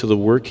according to the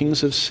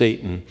workings of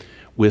Satan,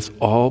 with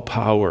all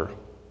power,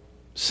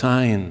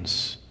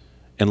 signs,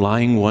 and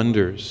lying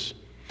wonders,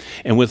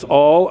 and with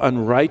all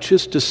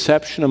unrighteous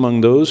deception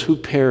among those who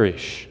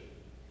perish.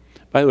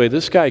 By the way,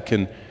 this guy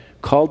can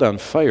call down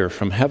fire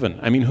from heaven.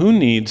 I mean, who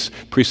needs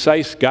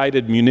precise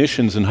guided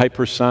munitions and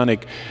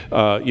hypersonic,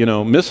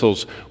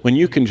 missiles when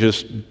you can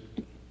just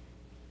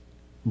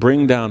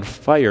bring down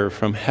fire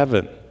from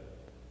heaven,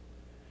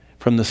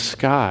 from the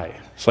sky?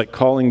 It's like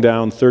calling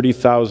down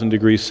 30,000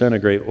 degrees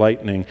centigrade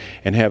lightning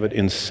and have it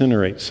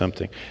incinerate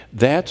something.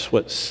 That's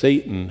what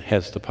Satan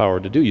has the power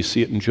to do. You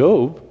see it in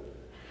Job.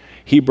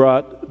 He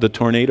brought the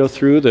tornado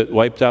through that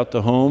wiped out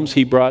the homes.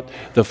 He brought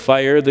the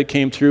fire that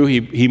came through.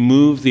 He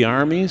moved the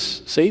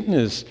armies. Satan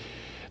is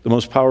the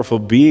most powerful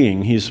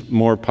being. He's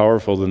more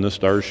powerful than the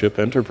Starship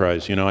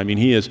Enterprise.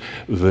 He is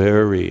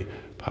very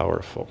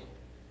powerful.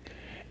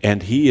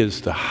 And he is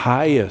the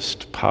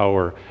highest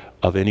power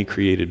of any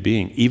created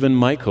being. Even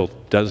Michael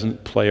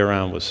doesn't play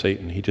around with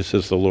Satan. He just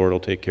says, the Lord will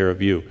take care of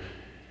you.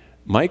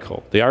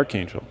 Michael, the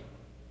archangel,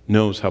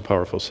 knows how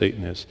powerful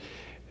Satan is.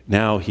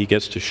 Now he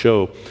gets to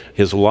show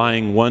his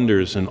lying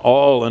wonders and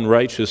all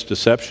unrighteous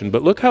deception.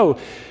 But look how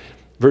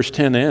verse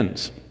 10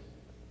 ends.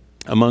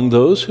 Among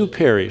those who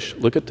perish,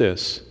 look at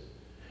this,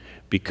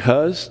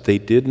 because they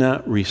did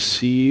not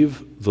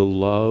receive the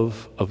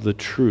love of the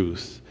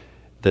truth,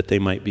 that they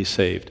might be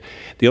saved.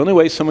 The only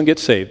way someone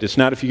gets saved, it's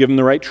not if you give them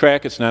the right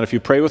track, it's not if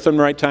you pray with them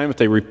the right time, if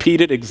they repeat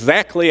it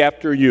exactly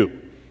after you.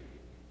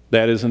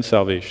 That isn't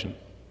salvation.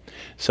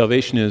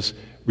 Salvation is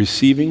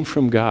receiving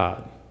from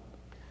God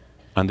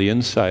on the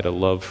inside a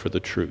love for the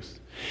truth.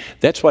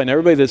 That's why not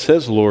everybody that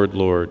says, Lord,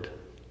 Lord,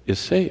 is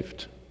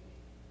saved.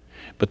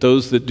 But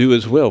those that do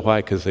His will,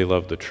 why? Because they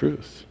love the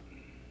truth.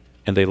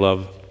 And they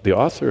love the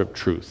author of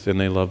truth,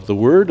 and they love the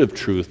word of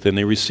truth, and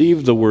they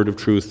receive the word of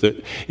truth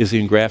that is the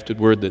engrafted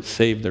word that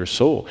saved their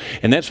soul.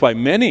 And that's why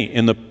many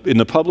in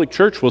the public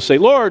church will say,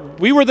 Lord,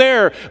 we were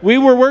there, we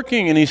were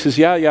working. And He says,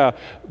 yeah,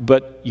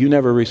 but you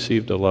never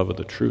received the love of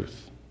the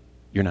truth.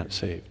 You're not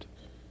saved.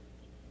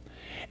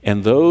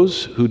 And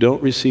those who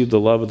don't receive the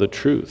love of the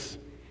truth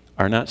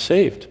are not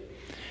saved.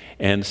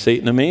 And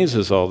Satan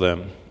amazes all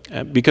them.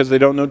 Because they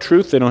don't know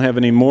truth, they don't have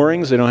any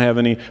moorings, they don't have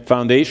any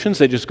foundations,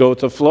 they just go with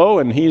the flow,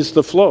 and he's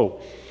the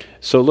flow.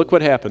 So look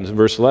what happens in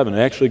verse 11. It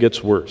actually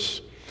gets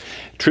worse.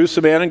 Truth's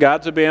abandoned,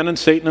 God's abandoned,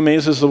 Satan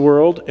amazes the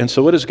world. And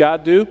so what does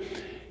God do?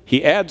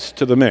 He adds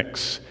to the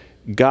mix.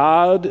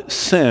 God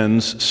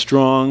sends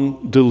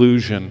strong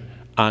delusion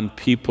on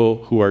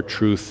people who are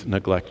truth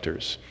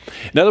neglectors.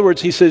 In other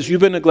words, He says,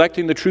 you've been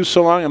neglecting the truth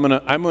so long,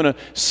 I'm going to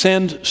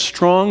send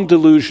strong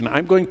delusion.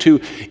 I'm going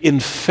to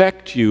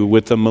infect you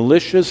with a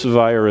malicious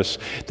virus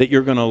that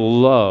you're going to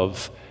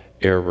love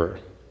error.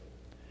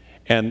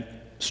 And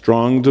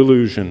strong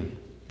delusion.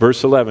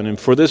 Verse 11, and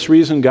for this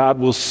reason God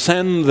will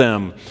send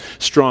them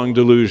strong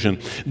delusion,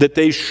 that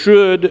they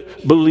should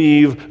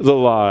believe the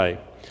lie,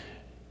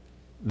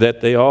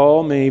 that they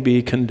all may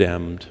be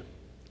condemned,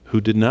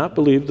 who did not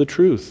believe the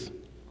truth,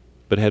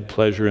 but had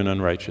pleasure in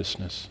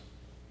unrighteousness.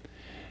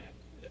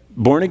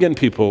 Born-again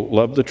people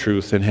love the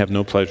truth and have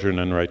no pleasure in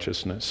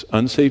unrighteousness.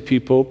 Unsaved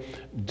people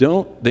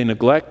they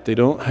neglect, they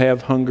don't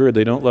have hunger,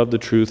 they don't love the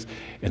truth,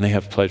 and they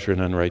have pleasure in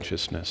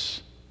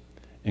unrighteousness.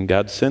 And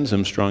God sends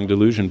them strong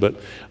delusion. But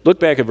look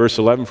back at verse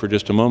 11 for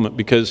just a moment,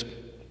 because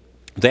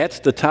that's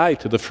the tie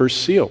to the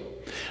first seal.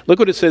 Look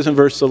what it says in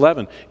verse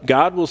 11.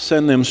 God will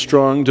send them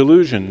strong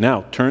delusion.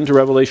 Now, turn to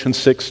Revelation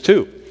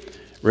 6:2.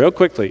 Real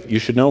quickly, you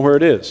should know where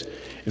it is.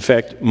 In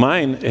fact,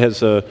 mine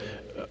has a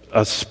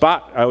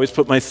spot. I always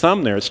put my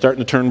thumb there. It's starting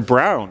to turn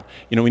brown.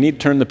 We need to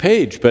turn the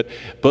page. But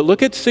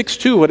look at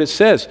 6:2, what it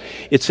says.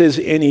 It says,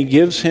 and He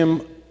gives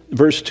him,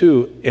 verse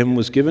 2, and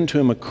was given to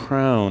him a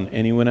crown,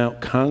 and he went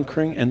out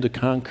conquering and to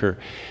conquer.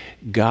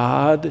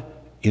 God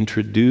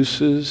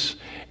introduces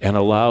and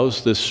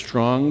allows this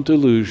strong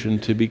delusion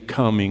to be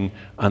coming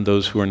on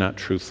those who are not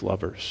truth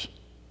lovers.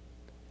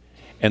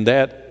 And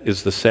that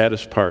is the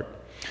saddest part.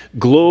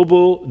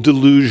 Global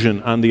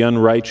delusion on the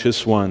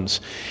unrighteous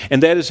ones.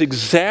 And that is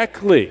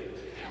exactly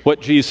what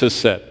Jesus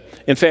said.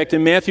 In fact,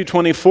 in Matthew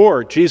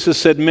 24, Jesus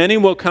said, many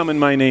will come in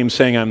my name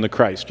saying I'm the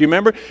Christ. Do you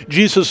remember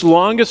Jesus'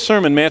 longest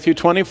sermon, Matthew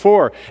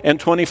 24 and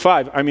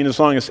 25? His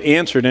longest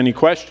answered any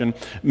question,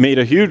 made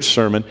a huge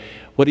sermon.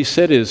 What He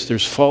said is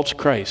there's false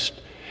Christ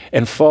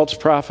and false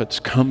prophets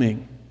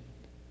coming.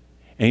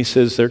 And He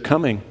says they're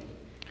coming.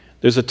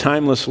 There's a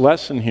timeless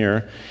lesson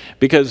here,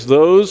 because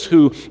those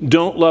who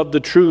don't love the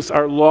truth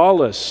are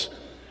lawless.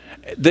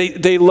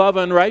 They love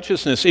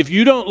unrighteousness. If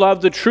you don't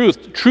love the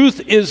truth,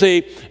 truth is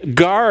a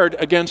guard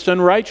against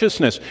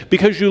unrighteousness.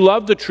 Because you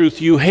love the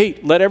truth, you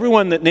hate. Let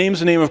everyone that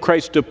names the name of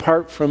Christ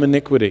depart from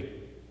iniquity.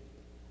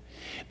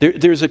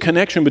 There's a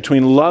connection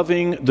between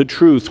loving the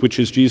truth, which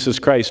is Jesus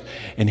Christ,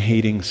 and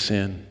hating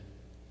sin,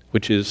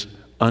 which is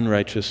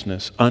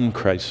unrighteousness,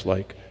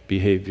 unchristlike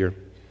behavior.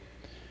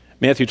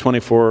 Matthew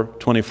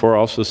 24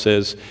 also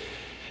says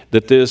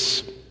that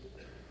this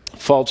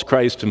false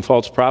Christ and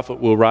false prophet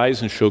will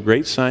rise and show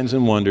great signs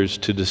and wonders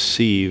to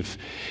deceive,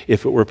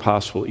 if it were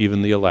possible,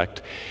 even the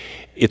elect.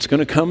 It's going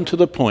to come to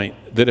the point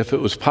that if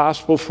it was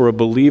possible for a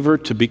believer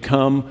to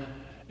become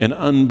an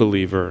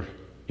unbeliever,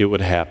 it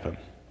would happen.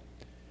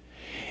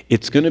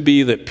 It's going to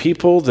be that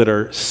people that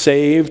are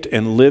saved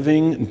and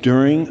living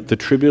during the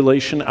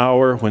tribulation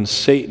hour, when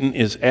Satan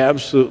is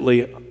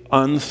absolutely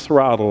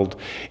unthrottled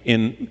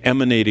in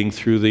emanating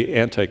through the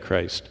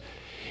Antichrist,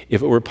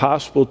 if it were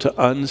possible to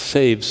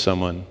unsave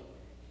someone,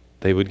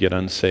 they would get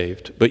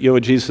unsaved. But you know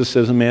what Jesus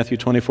says in Matthew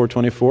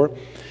 24:24?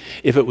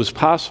 If it was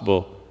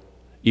possible,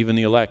 even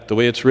the elect, the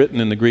way it's written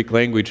in the Greek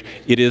language,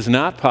 it is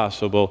not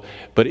possible,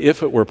 but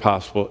if it were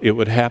possible, it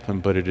would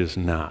happen, but it is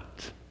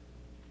not.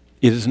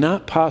 It is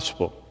not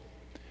possible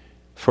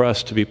for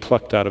us to be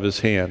plucked out of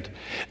His hand.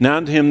 Now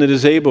unto Him that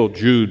is able,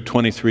 Jude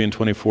 23 and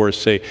 24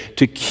 say,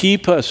 to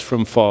keep us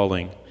from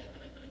falling.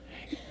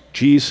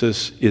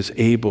 Jesus is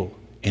able,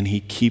 and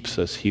He keeps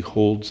us, He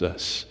holds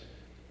us.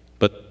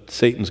 But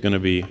Satan's going to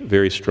be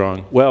very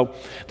strong. Well,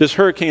 this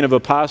hurricane of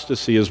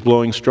apostasy is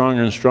blowing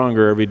stronger and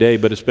stronger every day,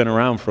 but it's been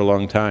around for a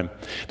long time.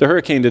 The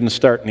hurricane didn't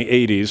start in the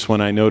 80s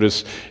when I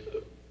noticed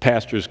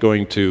pastors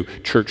going to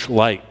church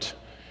light.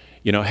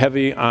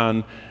 Heavy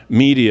on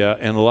media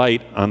and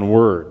light on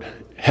word.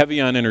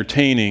 Heavy on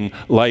entertaining,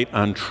 light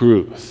on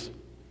truth.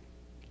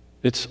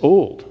 It's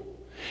old.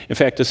 In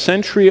fact, a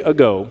century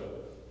ago,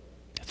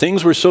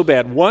 things were so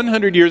bad,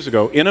 100 years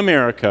ago in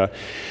America,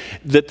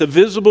 that the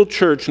visible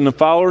church and the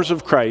followers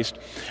of Christ,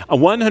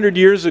 100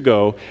 years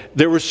ago,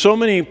 there were so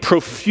many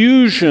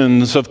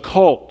profusions of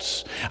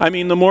cults.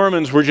 The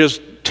Mormons were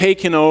just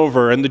taken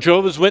over, and the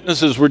Jehovah's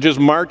Witnesses were just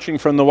marching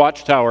from the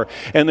watchtower,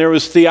 and there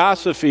was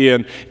theosophy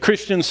and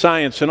Christian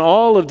Science and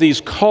all of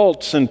these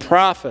cults and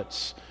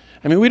prophets.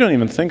 I mean, we don't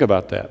even think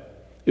about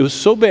that. It was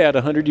so bad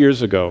 100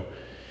 years ago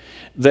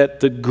that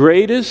the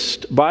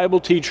greatest Bible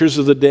teachers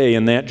of the day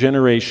in that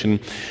generation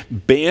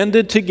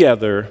banded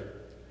together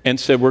and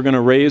said, we're going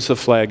to raise the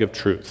flag of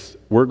truth.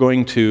 We're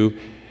going to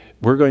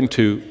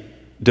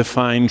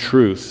define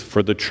truth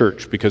for the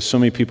church because so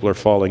many people are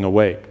falling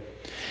away.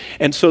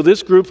 And so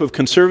this group of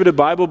conservative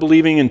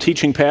Bible-believing and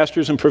teaching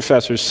pastors and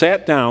professors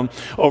sat down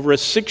over a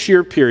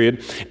 6-year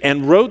period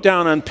and wrote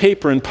down on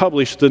paper and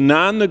published the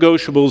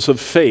non-negotiables of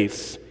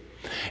faith.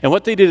 And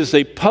what they did is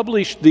they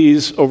published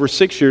these over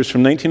 6 years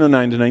from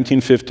 1909 to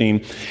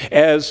 1915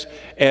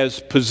 as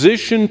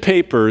position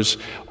papers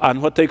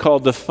on what they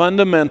called the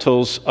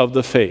fundamentals of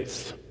the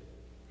faith.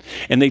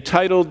 And they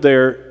titled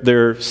their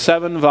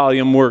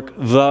 7-volume work,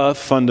 The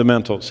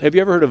Fundamentals. Have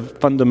you ever heard of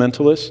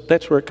fundamentalists?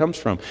 That's where it comes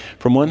from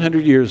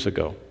 100 years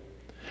ago.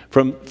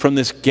 From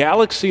this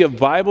galaxy of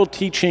Bible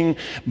teaching,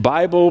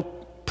 Bible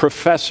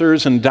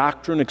professors and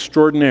doctrine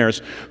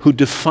extraordinaires who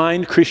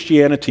defined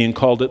Christianity and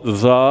called it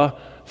the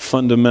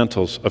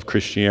fundamentals of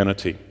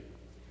Christianity.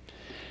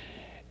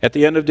 At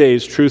the end of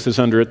days, truth is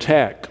under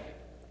attack.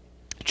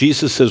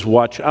 Jesus says,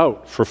 watch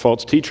out for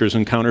false teachers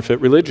and counterfeit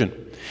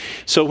religion.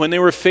 So when they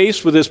were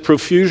faced with this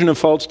profusion of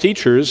false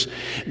teachers,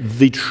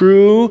 the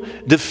true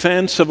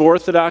defense of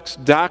orthodox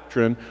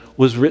doctrine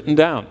was written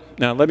down.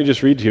 Now, let me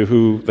just read to you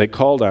who they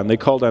called on. They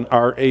called on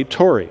R.A.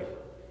 Torrey.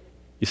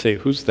 You say,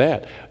 who's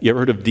that? You ever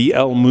heard of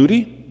D.L.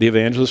 Moody, the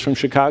evangelist from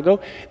Chicago?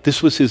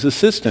 This was his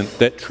assistant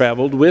that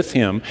traveled with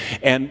him.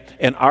 And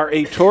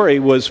R.A. Torrey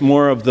was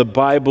more of the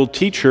Bible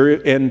teacher,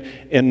 and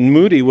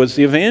Moody was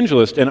the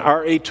evangelist. And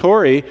R.A.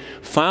 Torrey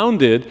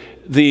founded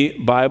the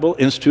Bible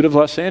Institute of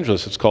Los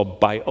Angeles. It's called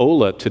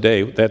BIOLA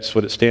today. That's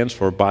what it stands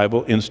for,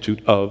 Bible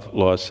Institute of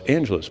Los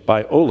Angeles,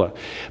 BIOLA.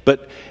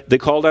 But they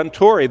called on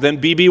Torrey. Then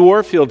B.B.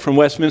 Warfield from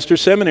Westminster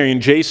Seminary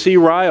and J.C.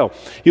 Ryle.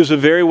 He was a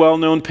very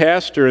well-known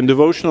pastor and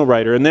devotional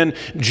writer. And then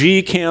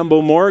G.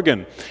 Campbell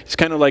Morgan. It's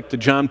kind of like the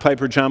John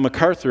Piper, John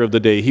MacArthur of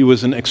the day. He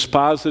was an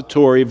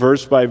expository,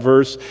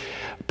 verse-by-verse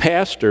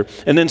pastor.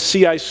 And then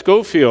C.I.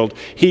 Schofield,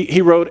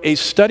 he wrote a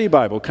study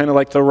Bible, kind of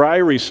like the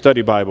Ryrie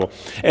Study Bible.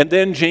 And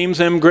then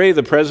James M. Gray,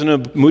 the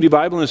president of Moody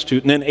Bible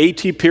Institute. And then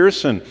A.T.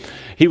 Pearson,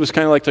 he was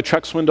kind of like the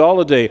Chuck Swindoll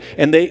of the day.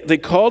 And they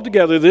called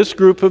together this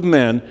group of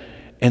men,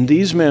 and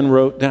these men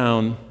wrote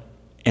down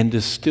and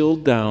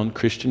distilled down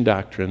Christian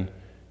doctrine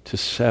to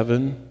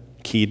 7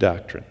 key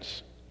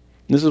doctrines.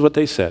 And this is what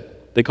they said.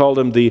 They called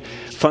them the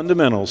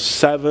fundamentals,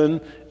 7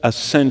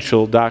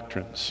 essential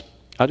doctrines.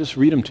 I'll just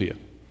read them to you.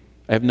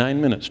 I have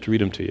 9 minutes to read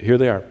them to you. Here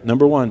they are.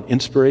 Number 1,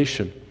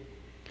 inspiration.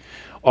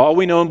 All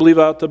we know and believe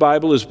about the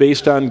Bible is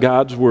based on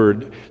God's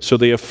Word, so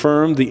they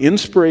affirm the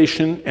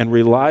inspiration and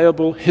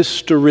reliable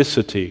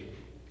historicity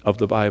of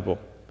the Bible.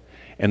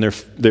 And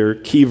their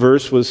key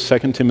verse was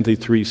 2 Timothy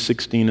 3,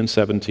 16 and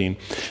 17.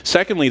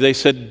 Secondly, they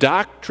said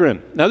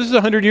doctrine. Now this is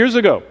 100 years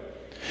ago.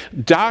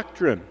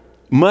 Doctrine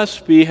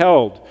must be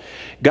held.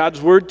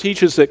 God's Word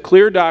teaches that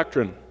clear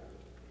doctrine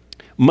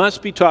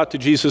must be taught to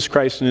Jesus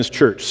Christ and His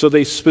church. So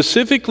they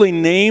specifically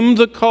named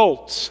the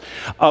cults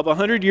of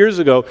 100 years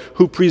ago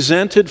who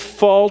presented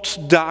false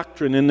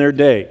doctrine in their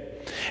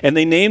day. And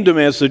they named them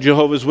as the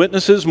Jehovah's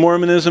Witnesses,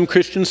 Mormonism,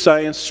 Christian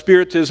Science,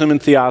 Spiritism,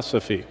 and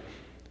Theosophy.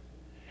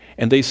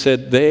 And they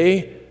said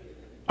they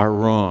are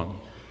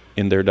wrong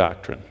in their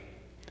doctrine.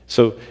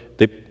 So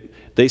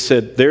they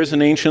said, there's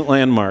an ancient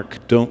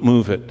landmark, don't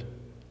move it.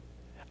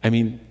 I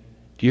mean,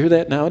 do you hear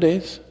that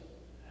nowadays?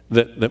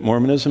 That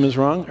Mormonism is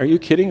wrong? Are you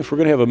kidding? If we're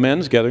going to have a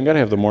men's gathering, we've got to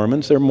have the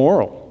Mormons. They're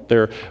moral.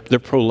 They're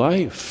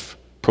pro-life,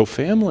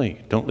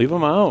 pro-family. Don't leave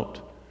them out,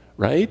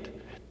 right?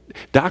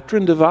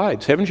 Doctrine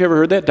divides. Haven't you ever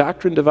heard that?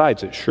 Doctrine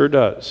divides. It sure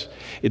does.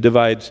 It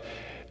divides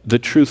the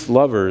truth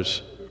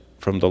lovers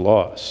from the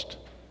lost.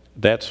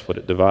 That's what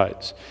it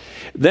divides.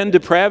 Then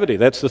depravity.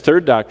 That's the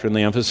third doctrine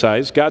they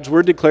emphasize. God's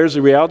Word declares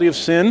the reality of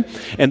sin,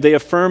 and they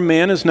affirm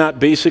man is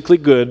not basically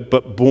good,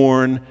 but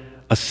born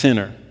a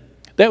sinner.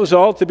 That was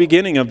all at the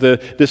beginning of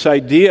this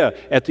idea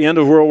at the end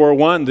of World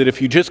War I that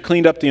if you just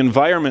cleaned up the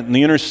environment in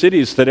the inner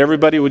cities, that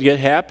everybody would get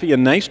happy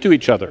and nice to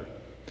each other.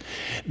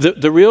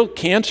 The real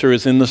cancer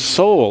is in the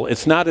soul.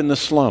 It's not in the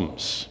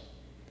slums.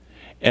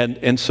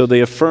 And so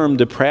they affirm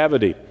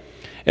depravity.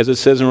 As it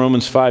says in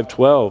Romans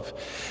 5:12,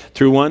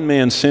 through one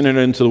man sin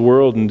entered into the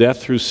world, and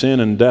death through sin,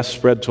 and death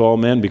spread to all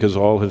men because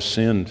all have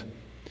sinned.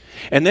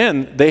 And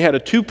then they had a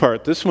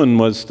 2-part. This one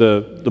was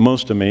the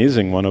most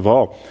amazing one of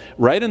all.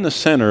 Right in the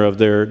center of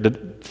their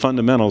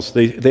fundamentals,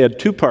 they had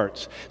 2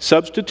 parts.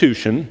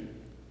 Substitution.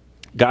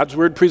 God's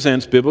Word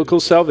presents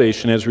biblical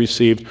salvation as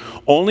received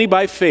only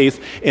by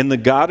faith in the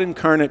God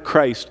incarnate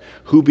Christ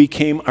who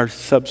became our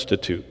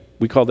substitute.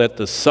 We call that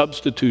the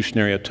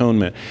substitutionary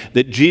atonement,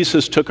 that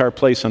Jesus took our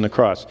place on the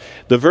cross.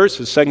 The verse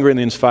is 2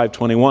 Corinthians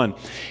 5:21.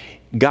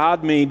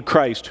 God made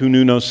Christ, who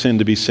knew no sin,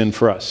 to be sin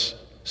for us.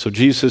 So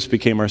Jesus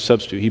became our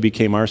substitute. He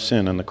became our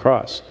sin on the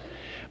cross.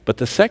 But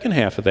the second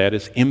half of that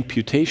is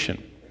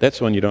imputation. That's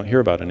the one you don't hear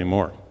about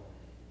anymore.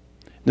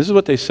 This is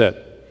what they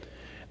said.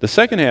 The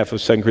second half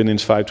of 2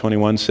 Corinthians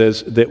 5:21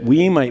 says that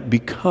we might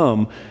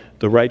become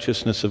the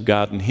righteousness of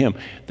God in him,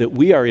 that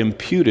we are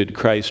imputed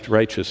Christ's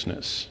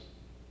righteousness.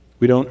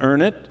 We don't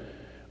earn it.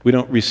 We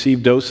don't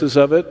receive doses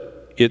of it.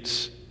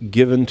 It's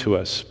given to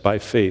us by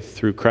faith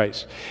through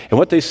Christ. And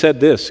what they said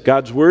this,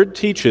 God's word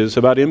teaches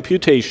about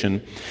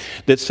imputation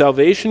that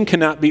salvation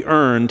cannot be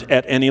earned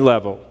at any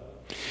level.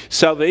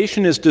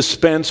 Salvation is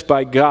dispensed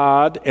by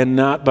God and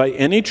not by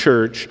any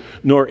church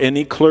nor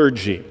any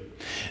clergy.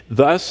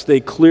 Thus, they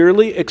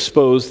clearly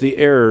expose the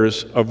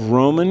errors of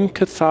Roman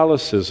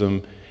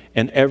Catholicism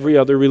and every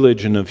other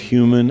religion of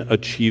human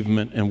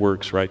achievement and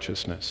works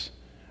righteousness.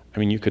 I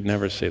mean, you could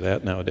never say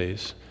that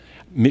nowadays.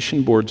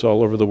 Mission boards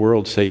all over the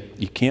world say,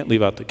 you can't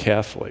leave out the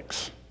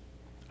Catholics.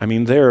 I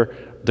mean, they're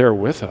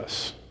with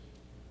us.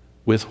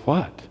 With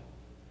what?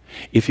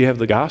 If you have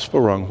the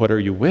gospel wrong, what are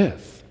you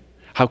with?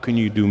 How can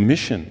you do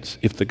missions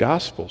if the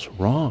gospel's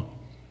wrong?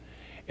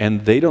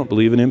 And they don't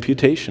believe in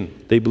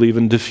imputation. They believe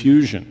in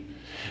diffusion.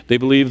 They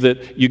believe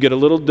that you get a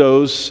little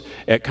dose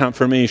at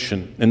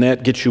confirmation, and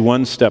that gets you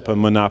one step on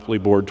Monopoly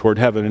board toward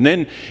heaven. And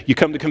then you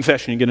come to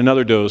confession, you get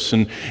another dose,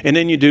 and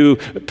then you do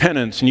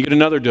penance, and you get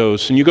another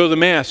dose, and you go to the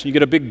Mass, and you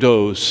get a big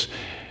dose.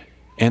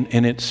 And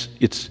it's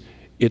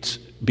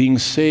being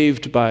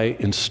saved by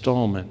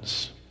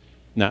installments,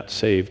 not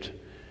saved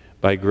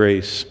by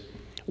grace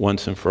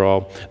once and for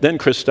all. Then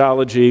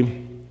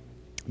Christology.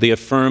 They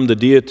affirm the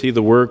deity,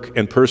 the work,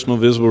 and personal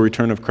visible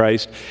return of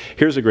Christ.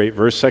 Here's a great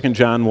verse, 2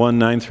 John 1,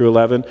 9 through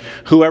 11.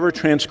 Whoever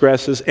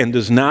transgresses and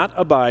does not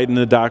abide in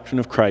the doctrine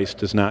of Christ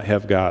does not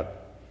have God.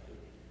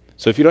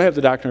 So if you don't have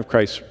the doctrine of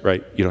Christ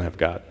right, you don't have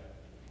God.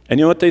 And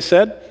you know what they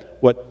said?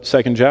 What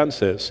 2 John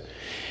says.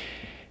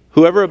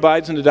 Whoever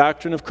abides in the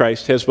doctrine of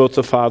Christ has both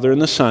the Father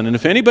and the Son. And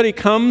if anybody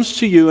comes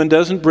to you and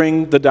doesn't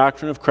bring the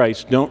doctrine of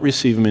Christ, don't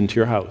receive him into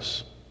your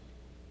house.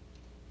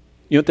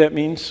 You know what that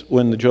means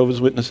when the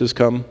Jehovah's Witnesses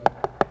come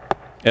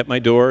at my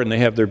door and they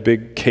have their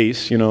big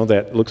case, you know,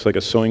 that looks like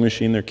a sewing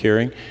machine they're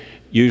carrying,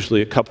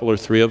 usually a couple or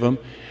three of them.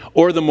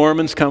 Or the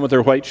Mormons come with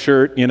their white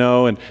shirt, you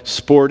know, and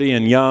sporty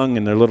and young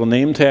and their little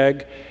name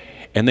tag,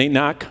 and they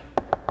knock,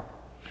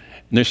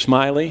 and they're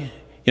smiley.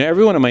 You know,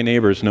 every one of my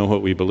neighbors know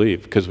what we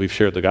believe because we've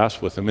shared the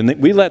gospel with them. And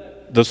we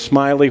let the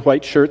smiley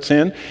white shirts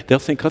in. They'll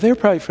think, oh, they're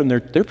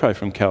probably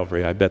from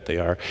Calvary. I bet they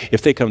are.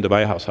 If they come to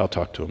my house, I'll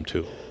talk to them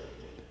too.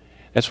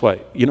 That's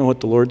why, you know what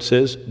the Lord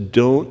says?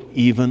 Don't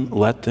even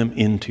let them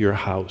into your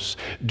house.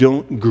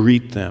 Don't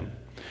greet them.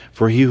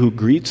 For he who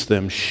greets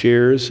them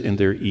shares in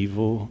their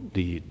evil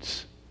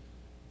deeds.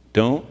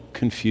 Don't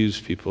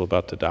confuse people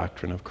about the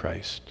doctrine of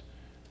Christ,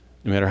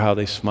 no matter how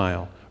they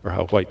smile or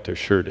how white their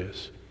shirt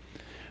is.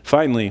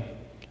 Finally,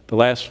 the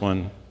last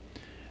one,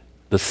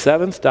 the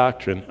seventh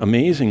doctrine,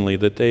 amazingly,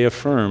 that they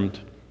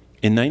affirmed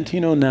in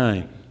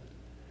 1909,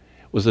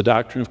 was the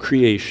doctrine of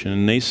creation.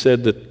 And they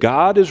said that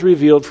God is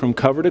revealed from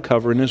cover to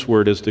cover in his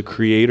word as the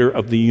creator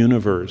of the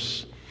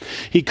universe.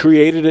 He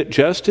created it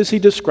just as he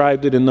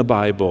described it in the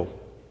Bible.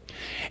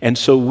 And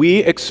so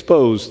we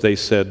expose, they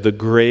said, the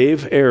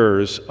grave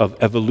errors of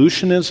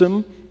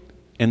evolutionism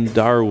and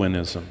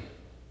Darwinism.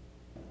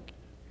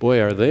 Boy,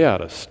 are they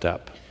out of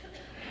step.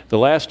 The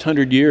last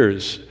 100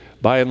 years,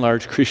 by and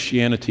large,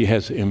 Christianity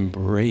has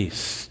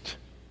embraced,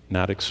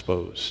 not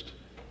exposed.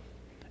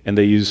 And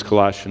they use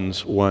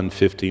Colossians 1,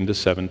 15 to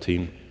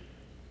 17.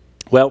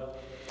 Well,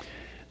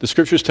 the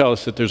scriptures tell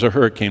us that there's a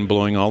hurricane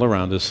blowing all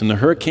around us, and the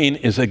hurricane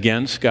is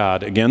against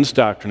God, against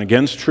doctrine,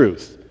 against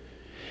truth.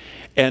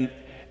 And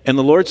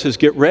the Lord says,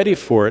 get ready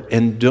for it,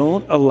 and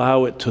don't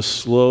allow it to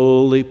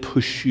slowly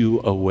push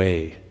you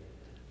away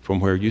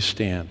from where you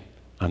stand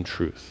on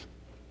truth.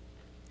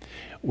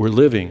 We're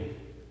living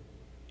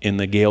in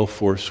the gale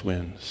force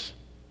winds.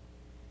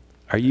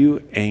 Are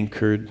you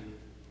anchored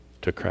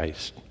to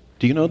Christ?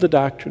 Do you know the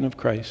doctrine of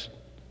Christ?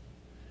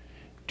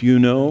 Do you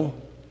know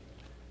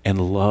and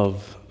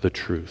love the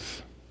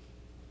truth?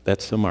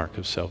 That's the mark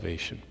of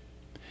salvation.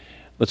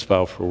 Let's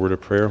bow for a word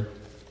of prayer.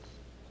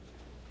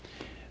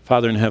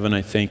 Father in heaven,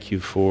 I thank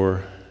you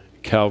for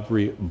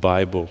Calvary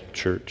Bible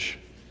Church.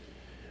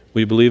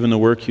 We believe in the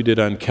work you did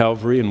on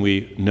Calvary, and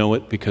we know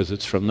it because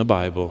it's from the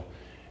Bible,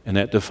 and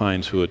that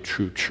defines who a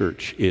true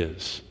church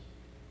is.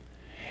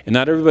 And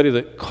not everybody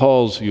that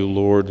calls you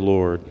Lord,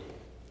 Lord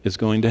is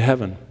going to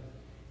heaven.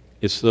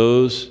 It's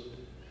those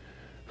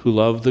who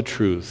love the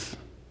truth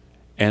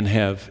and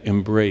have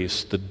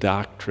embraced the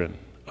doctrine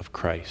of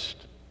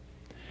Christ.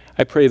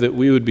 I pray that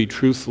we would be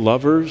truth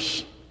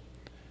lovers,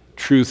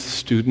 truth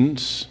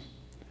students,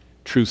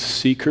 truth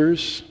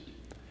seekers,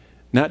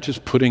 not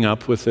just putting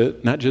up with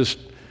it, not just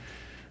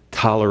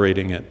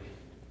tolerating it,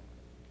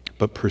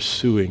 but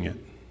pursuing it,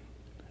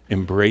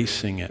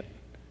 embracing it,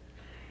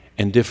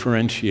 and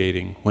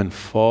differentiating when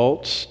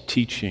false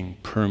teaching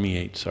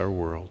permeates our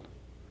world.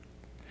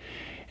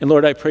 And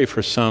Lord, I pray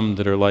for some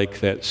that are like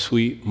that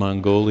sweet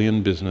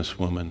Mongolian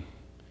businesswoman,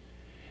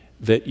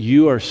 that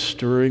you are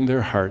stirring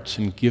their hearts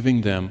and giving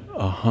them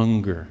a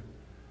hunger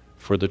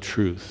for the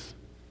truth.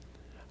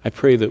 I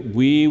pray that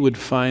we would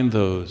find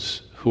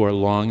those who are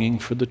longing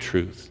for the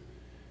truth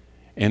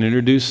and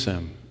introduce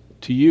them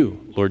to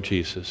you, Lord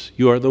Jesus.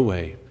 You are the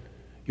way.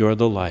 You are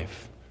the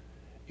life.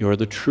 You are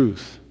the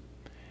truth.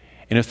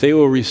 And if they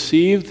will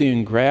receive the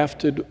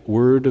engrafted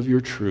word of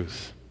your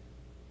truth,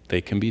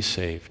 they can be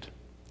saved.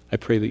 I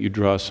pray that you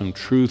draw some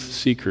truth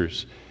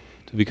seekers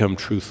to become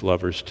truth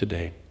lovers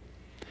today.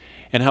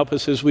 And help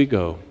us as we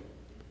go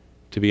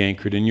to be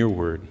anchored in your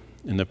word.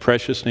 In the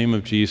precious name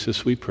of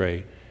Jesus we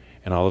pray.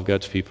 And all of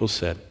God's people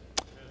said,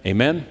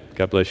 amen.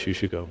 God bless you. You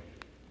should go.